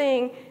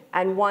amazing,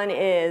 and 1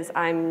 is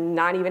I'm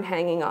not even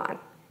hanging on.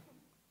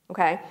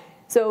 Okay?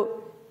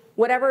 So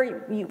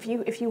whatever,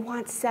 if you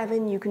want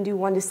 7, you can do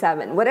 1 to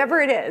 7,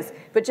 whatever it is.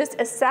 But just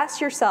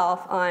assess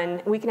yourself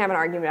on, we can have an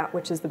argument about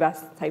which is the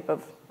best type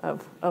of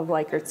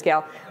Likert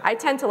scale. I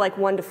tend to like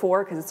 1 to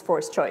 4 because it's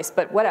forced choice,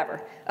 but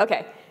whatever.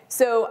 Okay,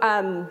 so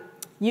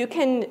you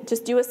can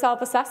just do a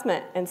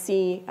self-assessment and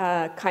see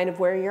kind of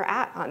where you're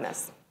at on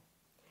this.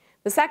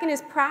 The second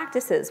is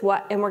practices.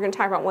 And we're going to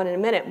talk about one in a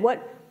minute.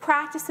 What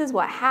practices,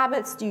 what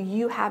habits do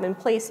you have in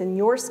place in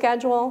your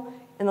schedule,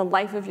 in the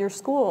life of your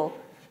school,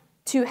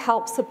 to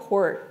help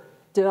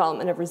support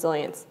development of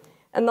resilience?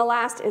 And the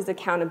last is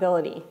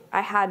accountability.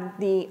 I had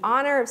the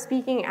honor of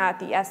speaking at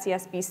the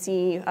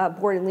SCSBC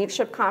Board and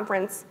Leadership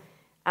Conference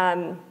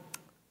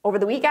over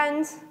the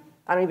weekend.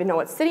 I don't even know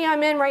what city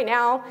I'm in right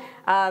now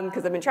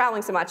because I've been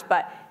traveling so much,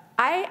 but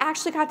I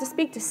actually got to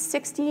speak to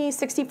 60,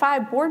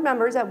 65 board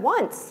members at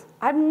once.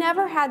 I've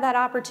never had that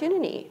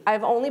opportunity.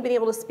 I've only been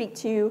able to speak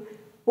to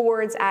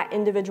boards at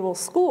individual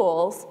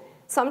schools,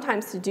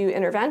 sometimes to do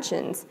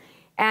interventions.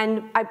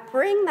 And I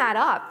bring that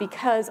up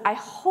because I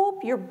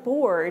hope your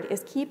board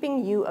is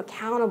keeping you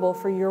accountable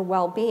for your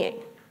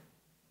well-being.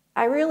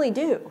 I really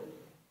do.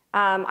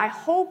 I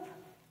hope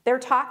they're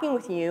talking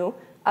with you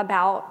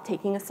about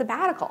taking a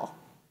sabbatical.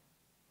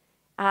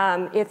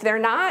 If they're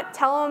not,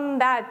 tell them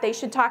that they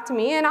should talk to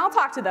me and I'll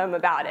talk to them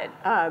about it.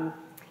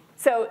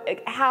 So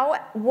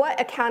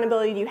what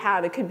accountability do you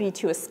have? It could be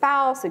to a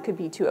spouse, it could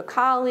be to a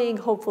colleague,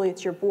 hopefully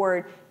it's your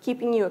board,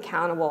 keeping you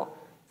accountable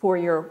for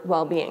your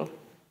well-being.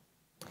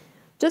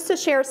 Just to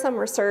share some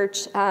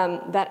research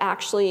that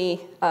actually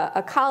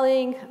a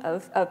colleague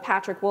of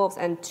Patrick Wolf's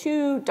and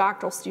 2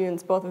 doctoral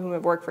students, both of whom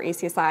have worked for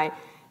ACSI,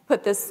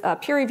 put this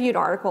peer-reviewed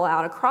article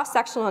out, a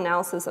cross-sectional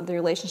analysis of the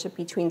relationship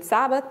between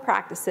Sabbath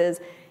practices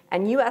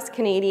and US,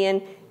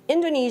 Canadian,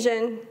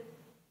 Indonesian,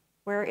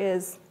 where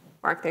is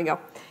Mark, there you go,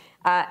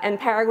 and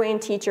Paraguayan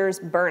teachers'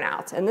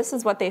 burnout. And this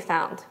is what they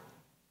found.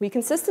 We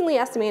consistently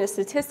estimate a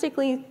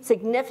statistically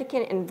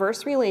significant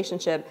inverse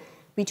relationship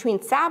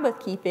between Sabbath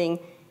keeping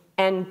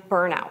and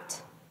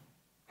burnout,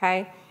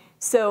 okay?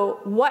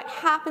 So what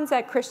happens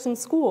at Christian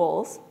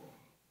schools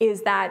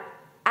is that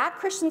at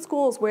Christian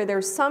schools where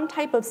there's some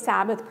type of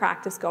Sabbath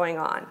practice going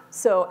on,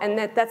 so, and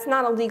that's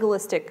not a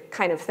legalistic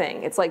kind of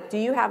thing. It's like, do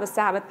you have a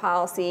Sabbath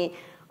policy?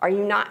 Are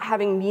you not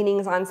having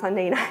meetings on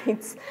Sunday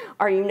nights?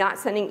 Are you not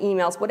sending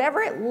emails?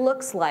 Whatever it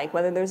looks like,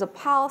 whether there's a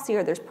policy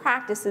or there's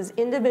practices,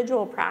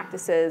 individual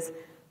practices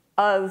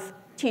of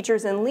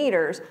teachers and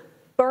leaders,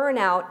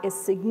 burnout is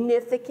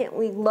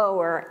significantly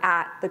lower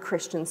at the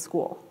Christian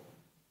school.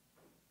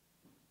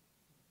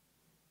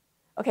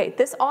 Okay,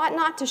 this ought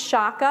not to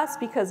shock us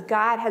because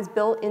God has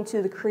built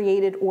into the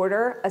created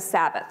order a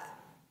Sabbath.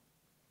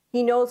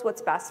 He knows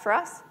what's best for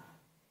us.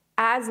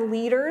 As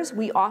leaders,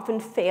 we often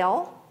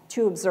fail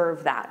to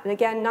observe that. And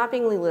again, not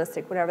being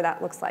legalistic, whatever that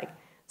looks like.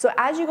 So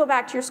as you go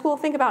back to your school,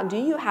 think about, do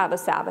you have a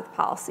Sabbath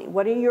policy?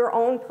 What are your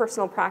own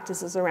personal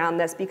practices around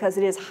this? Because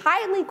it is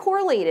highly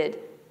correlated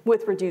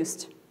with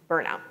reduced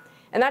burnout.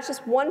 And that's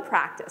just one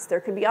practice. There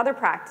could be other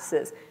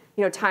practices,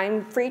 you know,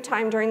 free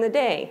time during the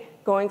day,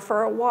 going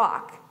for a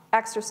walk,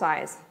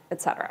 exercise,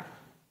 etc.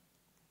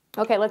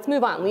 Okay, let's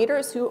move on.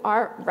 Leaders who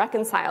are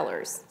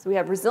reconcilers. So we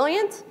have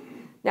resilient,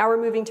 now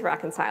we're moving to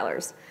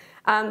reconcilers.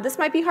 This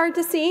might be hard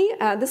to see.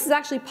 This is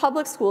actually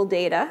public school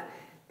data.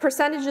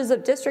 Percentages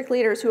of district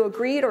leaders who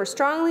agreed or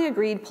strongly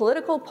agreed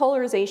political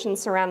polarization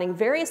surrounding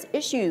various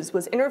issues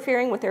was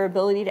interfering with their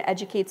ability to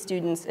educate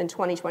students in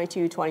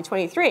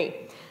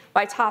 2022-2023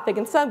 by topic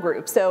and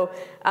subgroup. So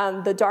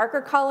the darker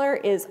color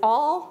is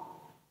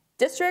all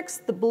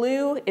districts. The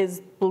blue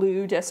is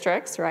blue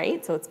districts,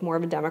 right? So it's more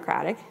of a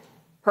Democratic.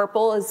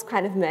 Purple is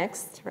kind of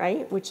mixed,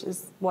 right? Which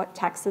is what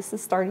Texas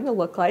is starting to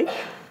look like.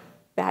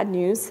 Bad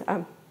news.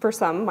 For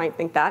some might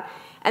think that.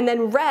 And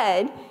then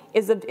red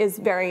is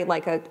very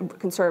like a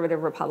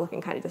conservative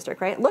Republican kind of district,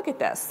 right? Look at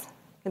this.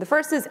 And the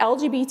first is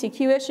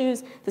LGBTQ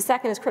issues, the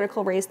second is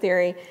critical race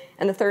theory,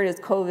 and the third is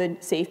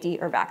COVID safety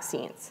or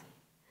vaccines.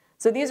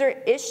 So these are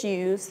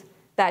issues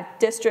that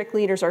district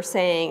leaders are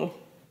saying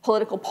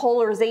political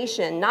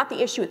polarization, not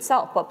the issue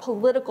itself, but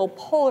political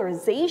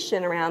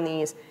polarization around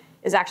these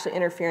is actually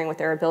interfering with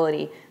their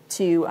ability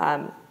to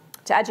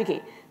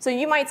educate. So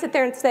you might sit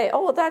there and say,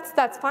 oh, well,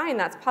 that's fine,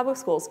 that's public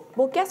schools.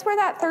 Well, guess where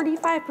that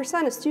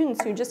 35% of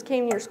students who just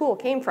came to your school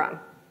came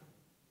from?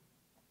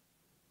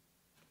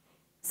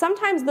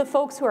 Sometimes the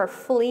folks who are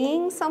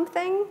fleeing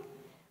something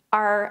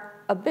are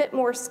a bit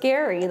more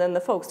scary than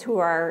the folks who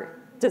are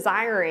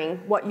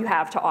desiring what you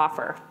have to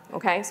offer,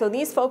 okay? So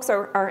these folks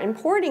are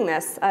importing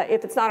this,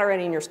 if it's not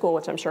already in your school,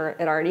 which I'm sure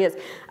it already is.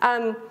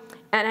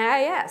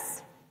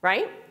 NAIS,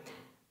 right?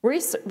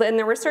 In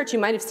the research, you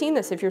might have seen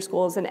this if your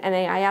school is an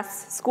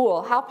NAIS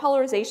school, how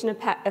polarization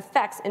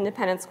affects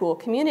independent school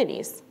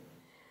communities.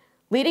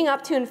 Leading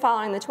up to and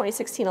following the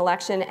 2016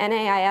 election,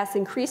 NAIS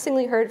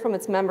increasingly heard from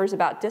its members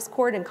about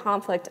discord and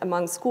conflict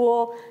among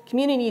school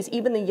communities,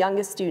 even the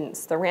youngest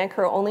students. The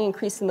rancor only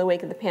increased in the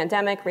wake of the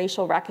pandemic,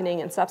 racial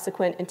reckoning, and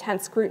subsequent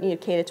intense scrutiny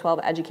of K-12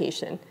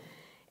 education.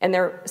 In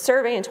their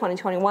survey in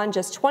 2021,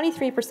 just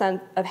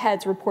 23% of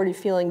heads reported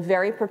feeling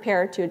very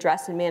prepared to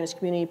address and manage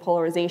community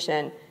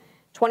polarization.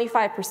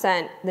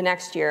 25% the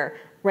next year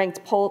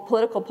ranked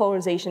political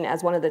polarization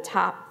as one of the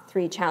top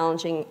 3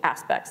 challenging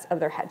aspects of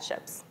their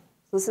headships.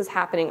 So this is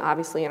happening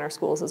obviously in our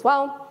schools as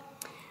well.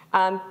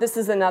 This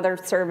is another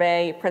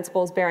survey,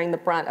 principals bearing the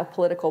brunt of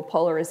political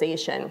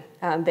polarization.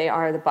 They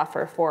are the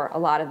buffer for a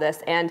lot of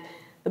this. And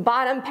the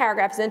bottom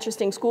paragraph is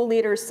interesting. School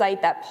leaders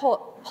cite that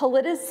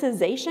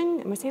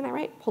politicization, am I saying that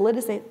right?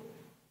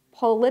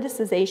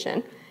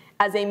 Politicization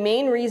as a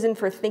main reason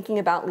for thinking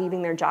about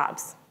leaving their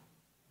jobs.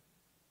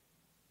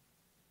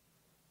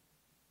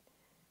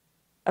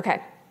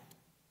 Okay.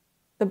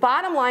 The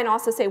bottom line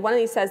also say, one of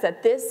these says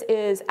that this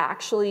is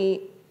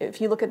actually, if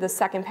you look at the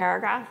second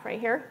paragraph right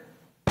here,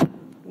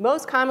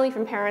 most commonly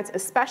from parents,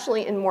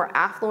 especially in more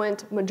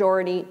affluent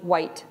majority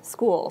white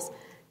schools.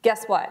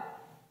 Guess what?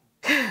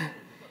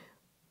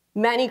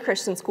 Many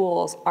Christian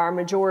schools are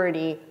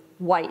majority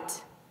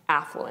white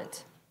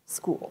affluent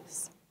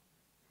schools.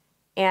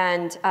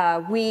 And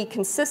we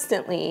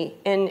consistently,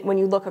 when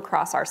you look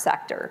across our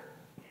sector,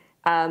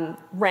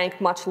 rank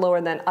much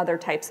lower than other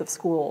types of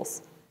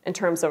schools in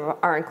terms of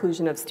our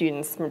inclusion of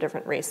students from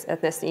different race,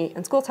 ethnicity,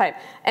 and school type.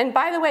 And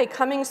by the way,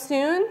 coming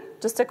soon,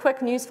 just a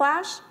quick news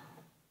flash,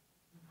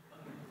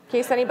 in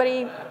case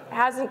anybody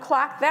hasn't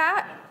clocked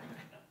that.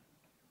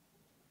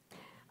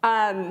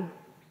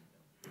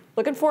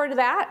 Looking forward to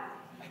that?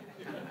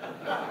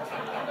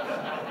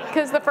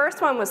 Because the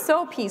first one was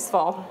so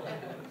peaceful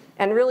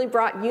and really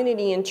brought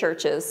unity in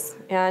churches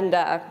and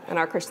in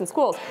our Christian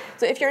schools.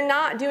 So if you're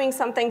not doing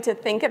something to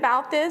think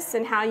about this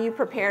and how you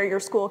prepare your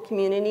school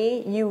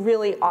community, you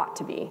really ought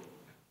to be.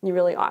 You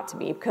really ought to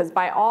be, because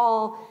by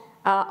all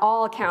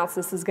accounts,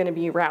 this is going to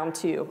be round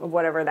 2 of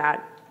whatever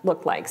that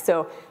looked like.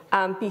 So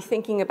be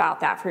thinking about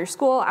that for your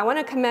school. I want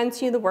to commend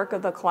to you the work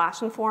of the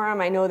Colossian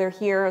Forum. I know they're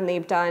here and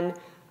they've done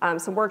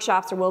some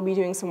workshops, or will be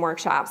doing some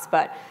workshops,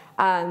 but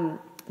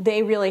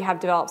they really have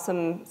developed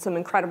some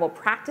incredible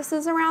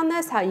practices around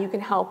this, how you can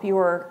help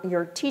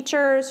your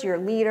teachers, your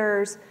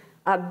leaders,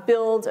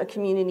 build a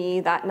community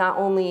that not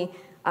only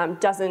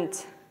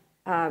doesn't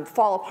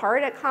fall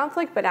apart at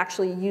conflict, but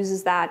actually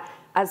uses that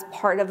as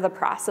part of the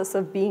process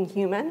of being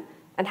human,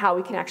 and how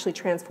we can actually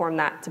transform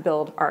that to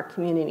build our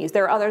communities.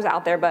 There are others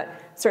out there, but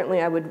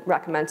certainly I would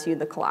recommend to you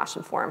the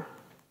Colossian Forum.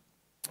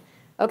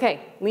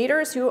 Okay,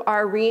 leaders who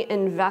are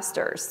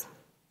reinvestors.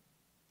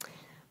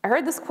 I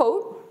heard this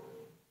quote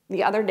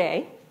the other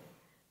day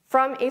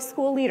from a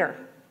school leader,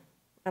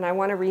 and I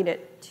want to read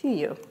it to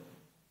you.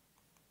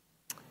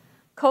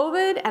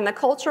 COVID and the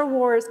culture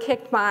wars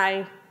kicked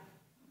my...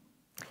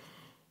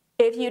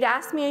 If you'd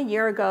asked me a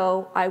year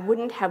ago, I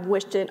wouldn't have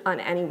wished it on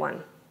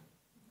anyone.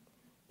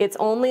 It's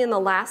only in the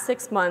last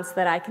 6 months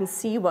that I can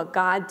see what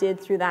God did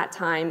through that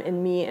time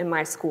in me and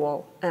my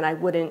school, and I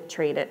wouldn't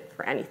trade it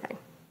for anything.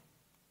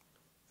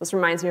 This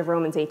reminds me of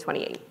Romans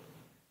 8:28.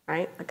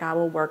 Right? That God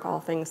will work all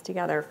things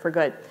together for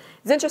good.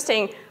 It's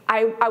interesting.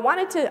 I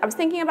was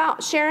thinking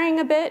about sharing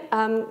a bit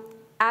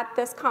at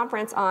this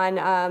conference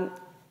on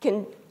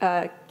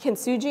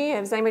kintsugi.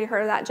 Has anybody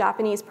heard of that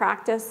Japanese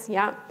practice?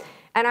 Yeah.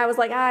 And I was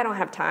like, I don't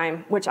have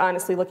time, which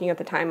honestly, looking at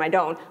the time, I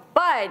don't.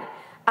 But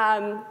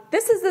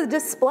this is the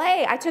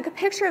display. I took a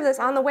picture of this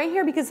on the way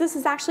here because this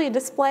is actually a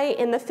display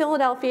in the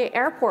Philadelphia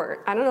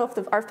airport. I don't know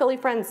if our Philly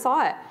friends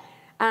saw it.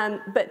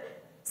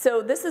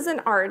 So this is an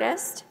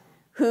artist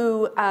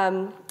who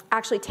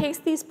actually takes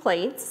these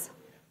plates,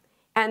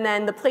 and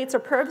then the plates are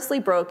purposely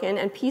broken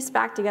and pieced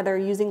back together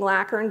using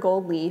lacquer and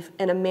gold leaf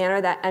in a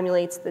manner that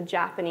emulates the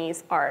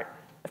Japanese art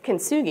of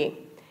kintsugi.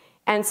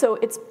 And so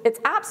it's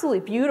absolutely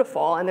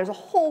beautiful, and there's a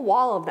whole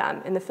wall of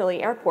them in the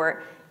Philly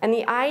airport. And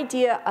the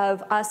idea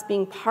of us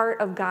being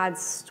part of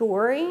God's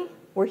story,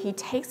 where he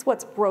takes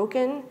what's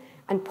broken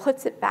and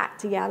puts it back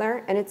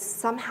together, and it's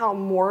somehow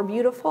more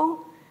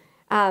beautiful,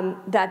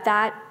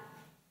 that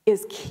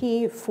is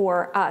key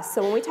for us.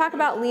 So when we talk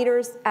about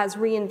leaders as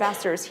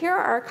reinvestors, here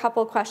are a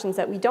couple of questions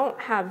that we don't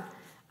have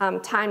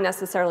time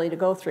necessarily to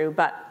go through,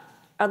 but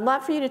I'd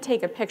love for you to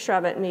take a picture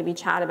of it and maybe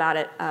chat about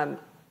it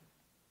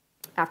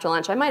after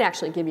lunch. I might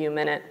actually give you a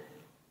minute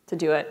to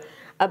do it.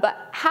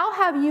 But how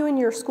have you and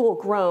your school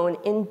grown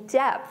in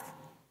depth,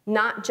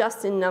 not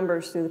just in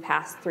numbers, through the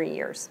past 3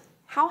 years?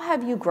 How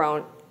have you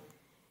grown?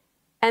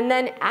 And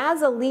then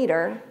as a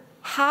leader,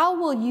 how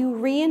will you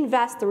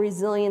reinvest the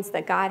resilience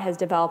that God has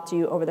developed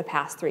you over the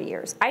past 3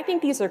 years? I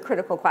think these are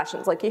critical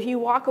questions. Like, if you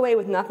walk away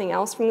with nothing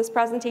else from this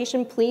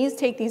presentation, please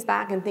take these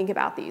back and think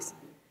about these.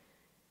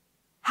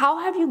 How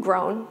have you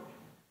grown?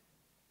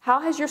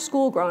 How has your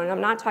school grown? And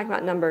I'm not talking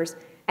about numbers.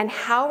 And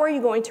how are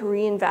you going to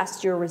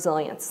reinvest your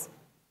resilience?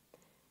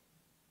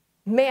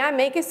 May I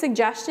make a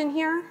suggestion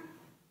here?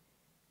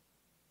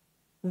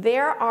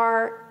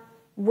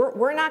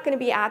 We're not going to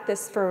be at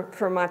this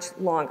for much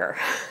longer,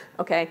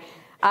 okay?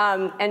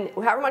 And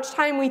however much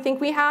time we think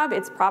we have,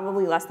 it's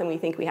probably less than we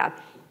think we have.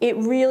 It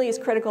really is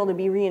critical to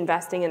be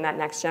reinvesting in that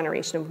next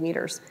generation of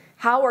leaders.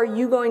 How are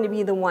you going to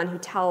be the one who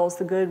tells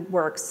the good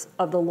works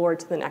of the Lord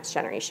to the next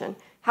generation?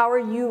 How are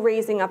you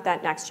raising up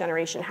that next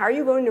generation? How are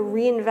you going to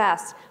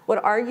reinvest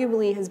what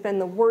arguably has been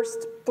the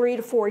worst 3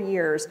 to 4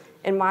 years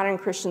in modern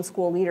Christian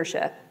school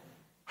leadership?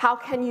 How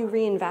can you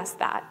reinvest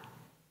that?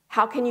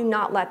 How can you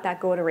not let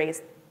that go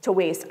to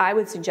waste? I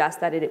would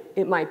suggest that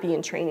it might be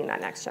in training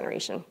that next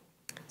generation.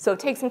 So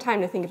take some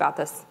time to think about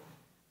this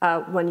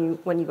when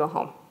you go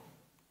home.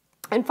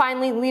 And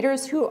finally,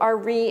 leaders who are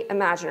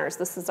reimaginers.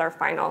 This is our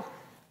final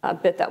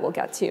bit that we'll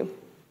get to.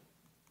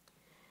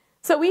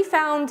 So we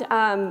found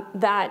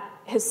that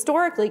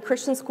historically,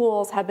 Christian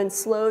schools have been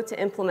slow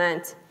to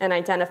implement and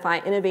identify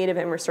innovative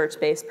and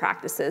research-based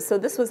practices. So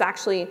this was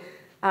actually,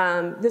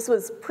 this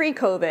was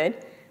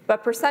pre-COVID,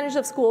 but percentage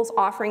of schools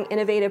offering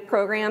innovative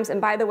programs,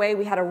 and by the way,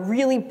 we had a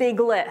really big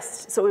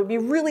list, so it would be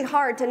really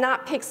hard to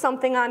not pick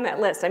something on that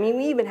list. I mean,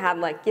 we even had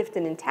like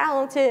gifted and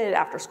talented,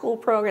 after-school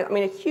programs, I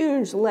mean, a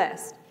huge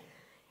list.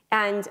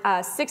 And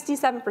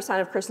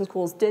 67% of Christian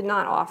schools did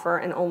not offer,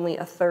 and only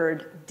a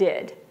third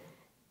did.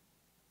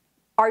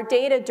 Our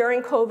data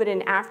during COVID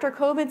and after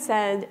COVID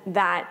said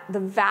that the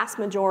vast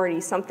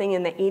majority, something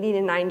in the 80 to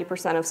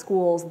 90% of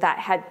schools that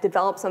had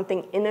developed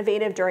something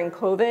innovative during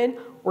COVID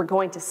were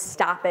going to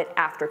stop it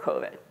after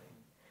COVID.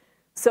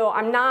 So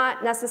I'm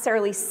not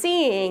necessarily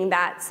seeing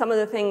that some of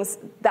the things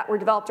that were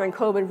developed during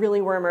COVID really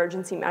were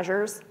emergency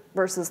measures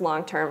versus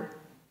long-term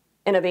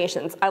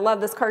innovations. I love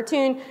this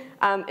cartoon.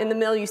 In the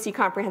middle, you see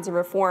comprehensive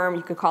reform.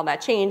 You could call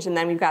that change. And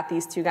then we've got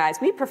these two guys.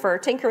 We prefer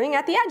tinkering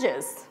at the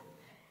edges.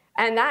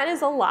 And that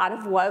is a lot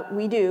of what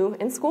we do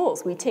in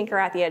schools. We tinker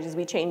at the edges.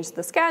 We change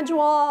the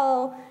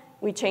schedule.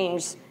 We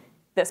change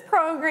this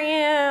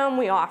program.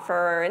 We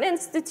offer an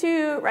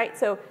institute, right?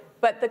 So,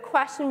 but the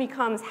question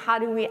becomes, how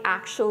do we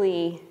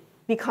actually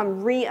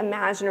become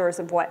reimaginers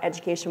of what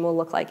education will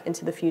look like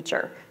into the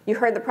future? You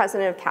heard the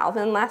president of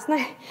Calvin last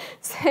night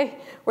say,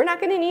 we're not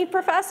going to need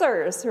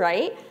professors,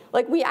 right?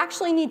 Like, we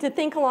actually need to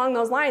think along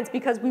those lines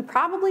because we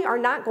probably are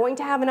not going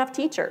to have enough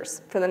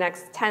teachers for the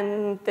next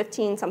 10,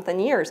 15 something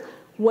years.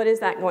 What is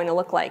that going to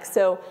look like?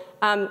 So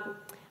I'm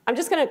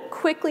just going to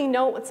quickly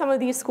note what some of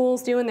these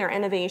schools do in their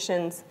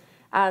innovations.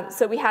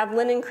 So we have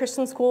Lynn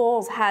Christian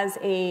Schools has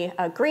a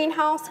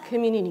greenhouse, a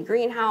community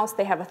greenhouse.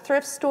 They have a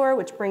thrift store,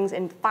 which brings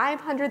in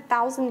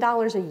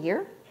 $500,000 a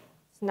year.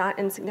 It's not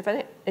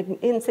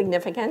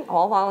insignificant,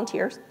 all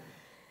volunteers.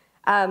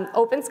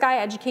 Open Sky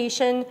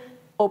Education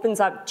opens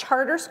up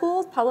charter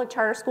schools, public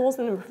charter schools,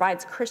 and then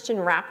provides Christian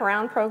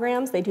wraparound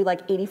programs. They do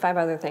like 85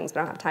 other things,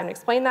 but I don't have time to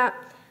explain that.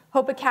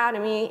 Hope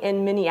Academy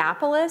in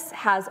Minneapolis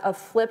has a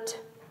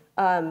flipped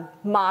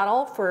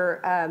model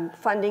for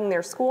funding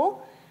their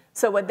school.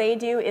 So what they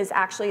do is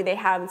actually they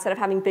have, instead of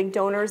having big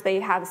donors, they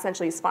have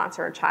essentially a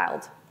sponsor a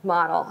child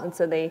model. And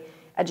so they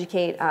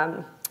educate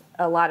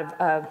a lot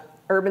of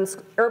urban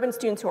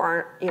students who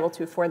aren't able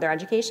to afford their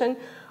education.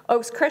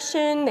 Oaks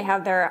Christian, they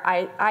have their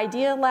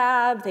Idea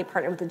Lab. They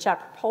partner with the Jet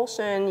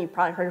Propulsion. You've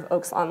probably heard of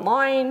Oaks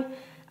Online.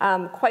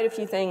 Quite a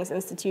few things,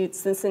 institutes.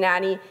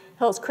 Cincinnati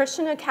Hills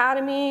Christian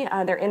Academy,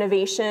 their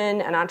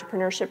innovation and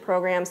entrepreneurship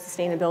program,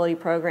 sustainability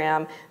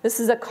program. This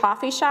is a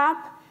coffee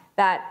shop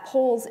that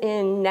pulls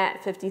in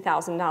net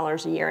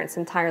 $50,000 a year. It's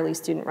entirely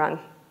student run.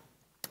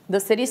 The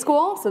City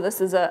School, so this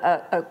is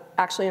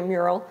actually a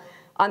mural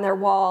on their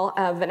wall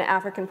of an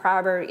African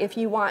proverb. If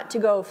you want to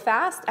go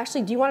fast,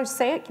 actually, do you want to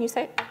say it? Can you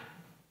say it?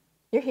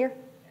 You're here.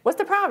 What's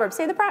the proverb?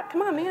 Say the proverb.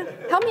 Come on, man.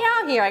 Help me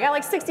out here. I got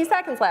like 60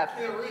 seconds left.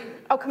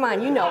 Oh, come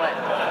on. You know it.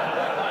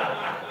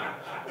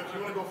 If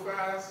you want to go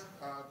fast,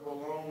 go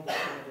alone. If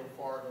you want to go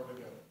far, go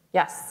together.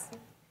 Yes.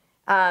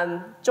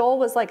 Joel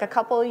was like a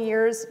couple of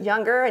years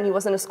younger, and he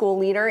wasn't a school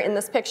leader in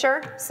this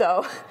picture.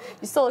 So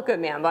you still look good,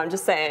 man, but I'm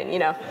just saying, you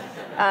know,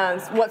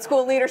 what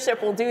school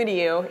leadership will do to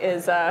you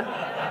is,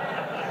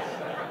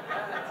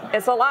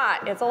 it's a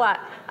lot. It's a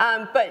lot.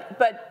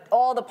 But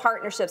all the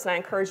partnerships, and I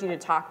encourage you to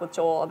talk with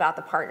Joel about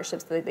the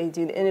partnerships that they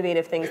do, the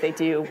innovative things they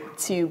do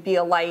to be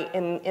a light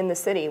in the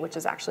city, which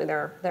is actually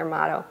their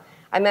motto.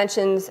 I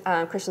mentioned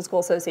Christian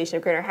School Association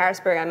of Greater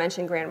Harrisburg. I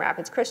mentioned Grand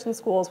Rapids Christian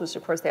Schools, which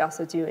of course they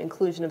also do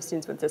inclusion of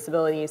students with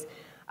disabilities.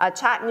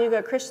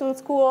 Chattanooga Christian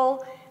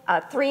School,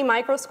 3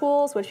 micro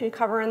schools, which we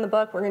cover in the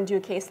book. We're going to do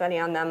a case study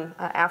on them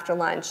after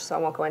lunch, so I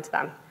won't go into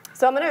them.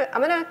 So I'm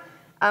gonna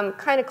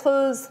kind of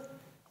close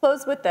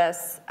with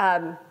this.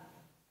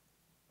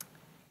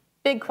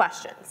 Big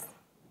questions.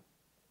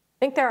 I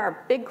think there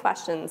are big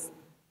questions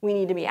we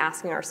need to be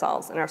asking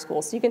ourselves in our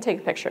schools. So you can take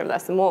a picture of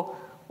this, and we'll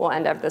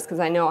end up this because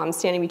I know I'm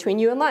standing between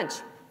you and lunch.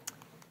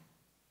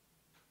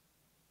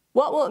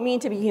 What will it mean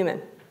to be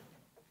human?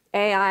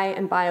 AI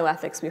and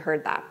bioethics, we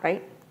heard that,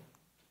 right?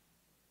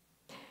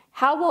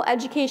 How will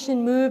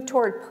education move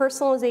toward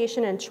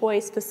personalization and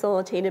choice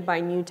facilitated by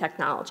new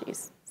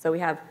technologies? So we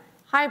have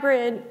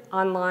hybrid,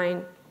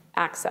 online,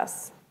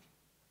 access.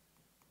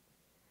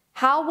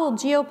 How will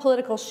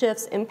geopolitical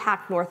shifts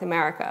impact North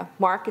America?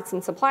 Markets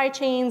and supply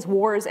chains,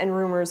 wars and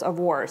rumors of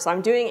war. So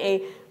I'm doing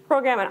a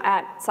program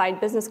at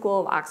Side Business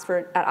School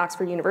at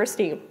Oxford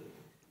University.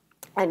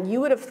 And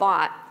you would have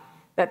thought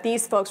that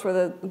these folks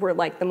were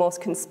like the most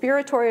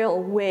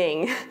conspiratorial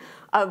wing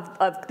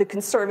of the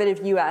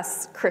conservative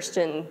US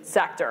Christian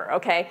sector,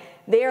 okay?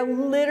 They are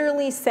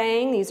literally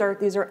saying, these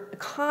are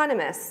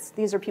economists,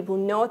 these are people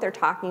who know what they're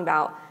talking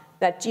about,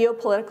 that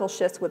geopolitical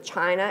shifts with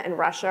China and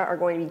Russia are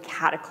going to be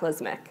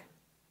cataclysmic.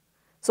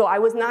 So I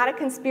was not a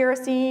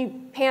conspiracy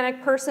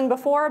panic person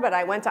before, but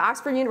I went to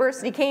Oxford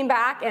University, came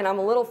back, and I'm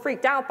a little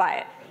freaked out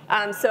by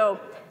it. So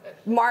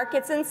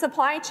markets and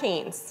supply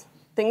chains,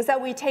 things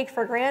that we take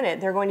for granted,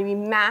 they're going to be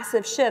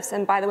massive shifts.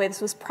 And by the way, this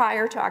was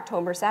prior to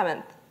October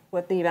 7th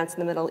with the events in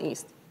the Middle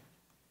East.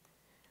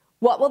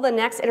 What will the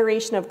next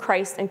iteration of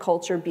Christ and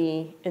culture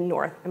be in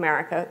North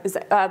America? Is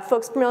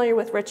folks familiar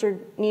with Richard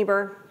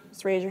Niebuhr?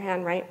 Just raise your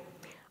hand, right?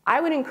 I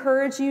would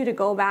encourage you to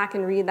go back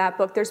and read that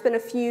book. There's been a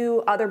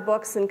few other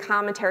books and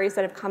commentaries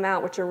that have come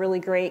out which are really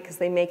great because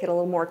they make it a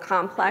little more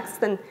complex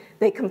than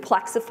they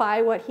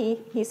complexify what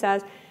he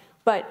says.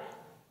 But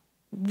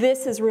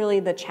this is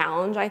really the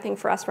challenge, I think,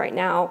 for us right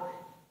now.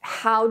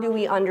 How do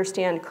we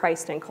understand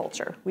Christ and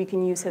culture? We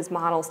can use his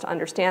models to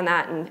understand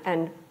that.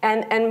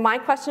 And my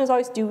question is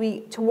always,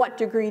 to what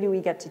degree do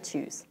we get to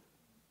choose?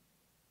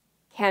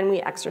 Can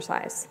we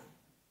exercise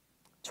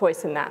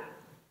choice in that?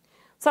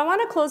 So I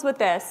want to close with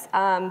this.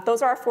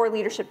 Those are our 4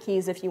 leadership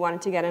keys if you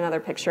wanted to get another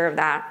picture of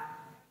that.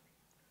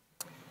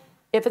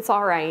 If it's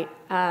all right.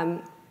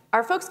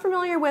 Are folks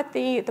familiar with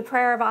the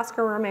prayer of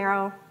Oscar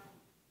Romero?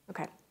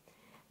 Okay.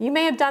 You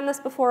may have done this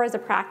before as a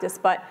practice,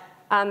 but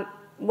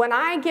when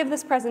I give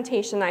this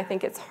presentation, I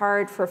think it's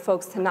hard for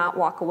folks to not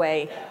walk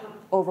away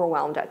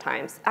overwhelmed at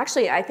times.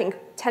 Actually, I think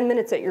 10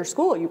 minutes at your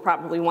school, you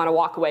probably want to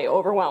walk away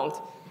overwhelmed.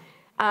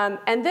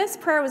 And this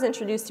prayer was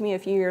introduced to me a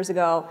few years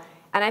ago,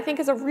 and I think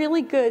is a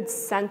really good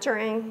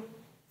centering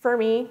for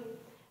me.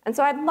 And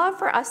so I'd love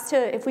for us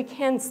to, if we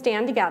can,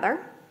 stand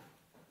together.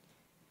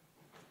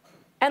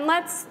 And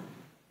let's,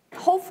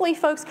 hopefully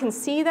folks can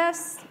see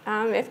this.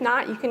 If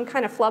not, you can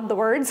kind of flub the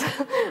words,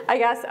 I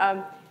guess.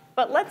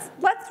 But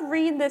let's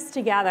read this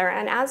together,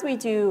 and as we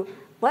do,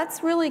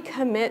 let's really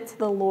commit to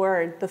the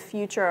Lord the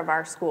future of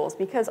our schools,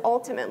 because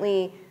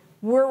ultimately,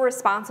 we're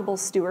responsible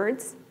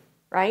stewards,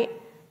 right?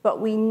 But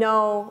we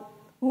know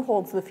who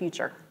holds the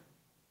future.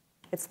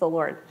 It's the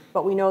Lord,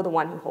 but we know the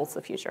one who holds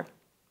the future.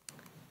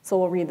 So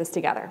we'll read this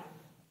together.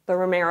 The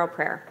Romero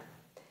Prayer.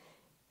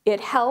 It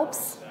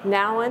helps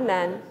now and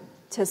then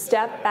to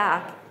step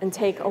back and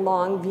take a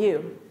long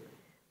view.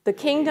 The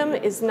kingdom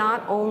is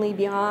not only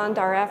beyond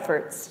our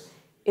efforts,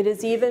 it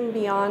is even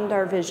beyond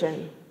our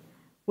vision.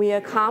 We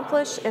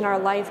accomplish in our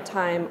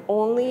lifetime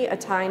only a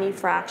tiny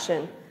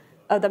fraction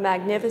of the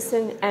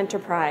magnificent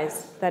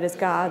enterprise that is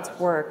God's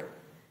work.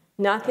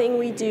 Nothing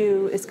we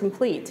do is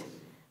complete,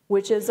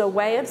 which is a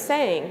way of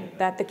saying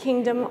that the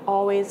kingdom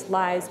always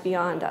lies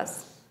beyond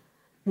us.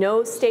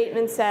 No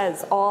statement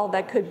says all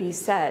that could be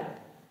said.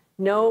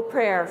 No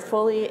prayer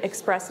fully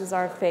expresses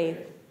our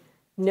faith.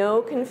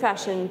 No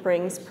confession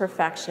brings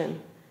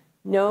perfection.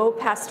 No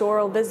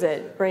pastoral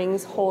visit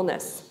brings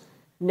wholeness.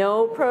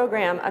 No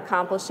program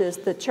accomplishes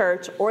the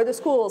church or the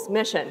school's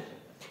mission.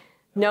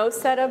 No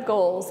set of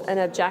goals and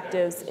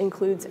objectives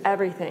includes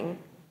everything.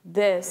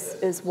 This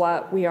is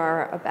what we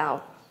are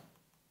about.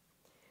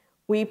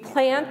 We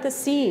plant the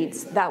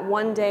seeds that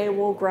one day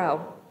will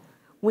grow.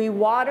 We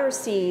water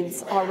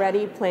seeds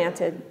already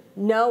planted,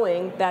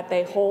 knowing that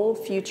they hold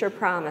future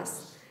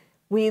promise.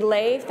 We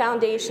lay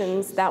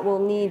foundations that will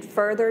need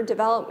further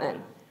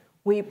development.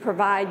 We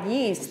provide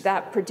yeast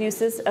that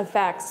produces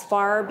effects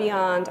far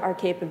beyond our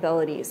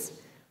capabilities.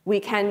 We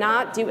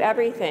cannot do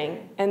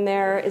everything, and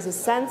there is a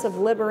sense of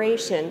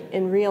liberation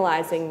in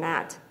realizing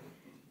that.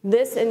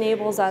 This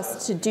enables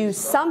us to do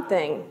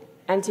something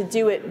and to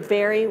do it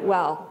very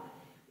well.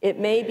 It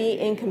may be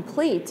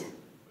incomplete,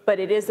 but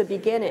it is a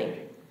beginning,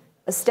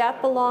 a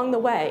step along the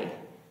way,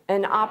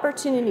 an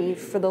opportunity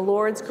for the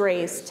Lord's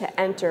grace to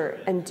enter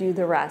and do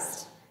the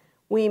rest.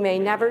 We may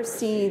never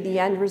see the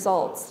end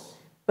results,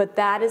 but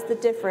that is the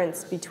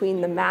difference between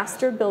the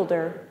master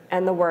builder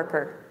and the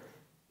worker.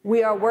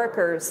 We are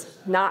workers,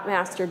 not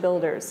master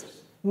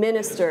builders,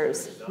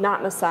 ministers,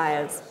 not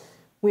messiahs.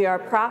 We are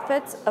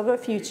prophets of a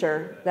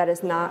future that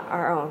is not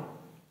our own.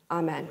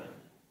 Amen.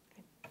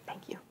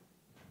 Thank you.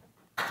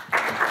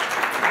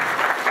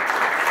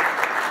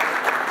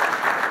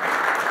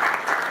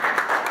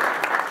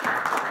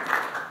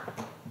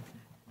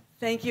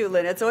 Thank you,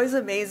 Lynn. It's always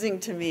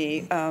amazing to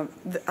me.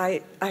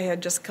 I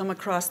had just come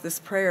across this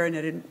prayer and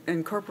it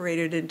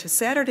incorporated into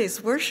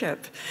Saturday's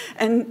worship.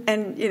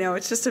 And you know,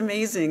 it's just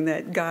amazing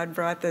that God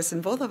brought this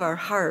in both of our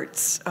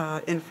hearts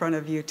in front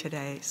of you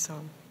today.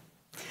 So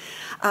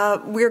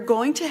we're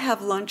going to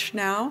have lunch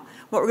now.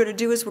 What we're going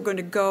to do is we're going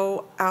to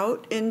go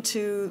out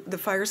into the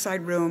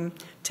fireside room,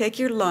 take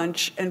your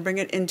lunch, and bring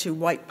it into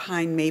White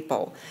Pine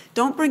Maple.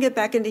 Don't bring it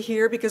back into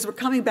here because we're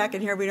coming back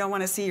in here. We don't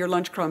want to see your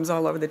lunch crumbs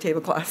all over the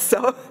tablecloth.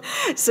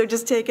 So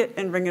just take it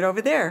and bring it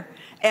over there.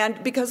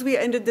 And because we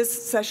ended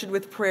this session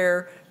with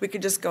prayer, we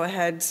could just go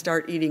ahead and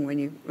start eating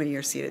when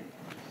you're seated.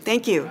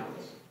 Thank you.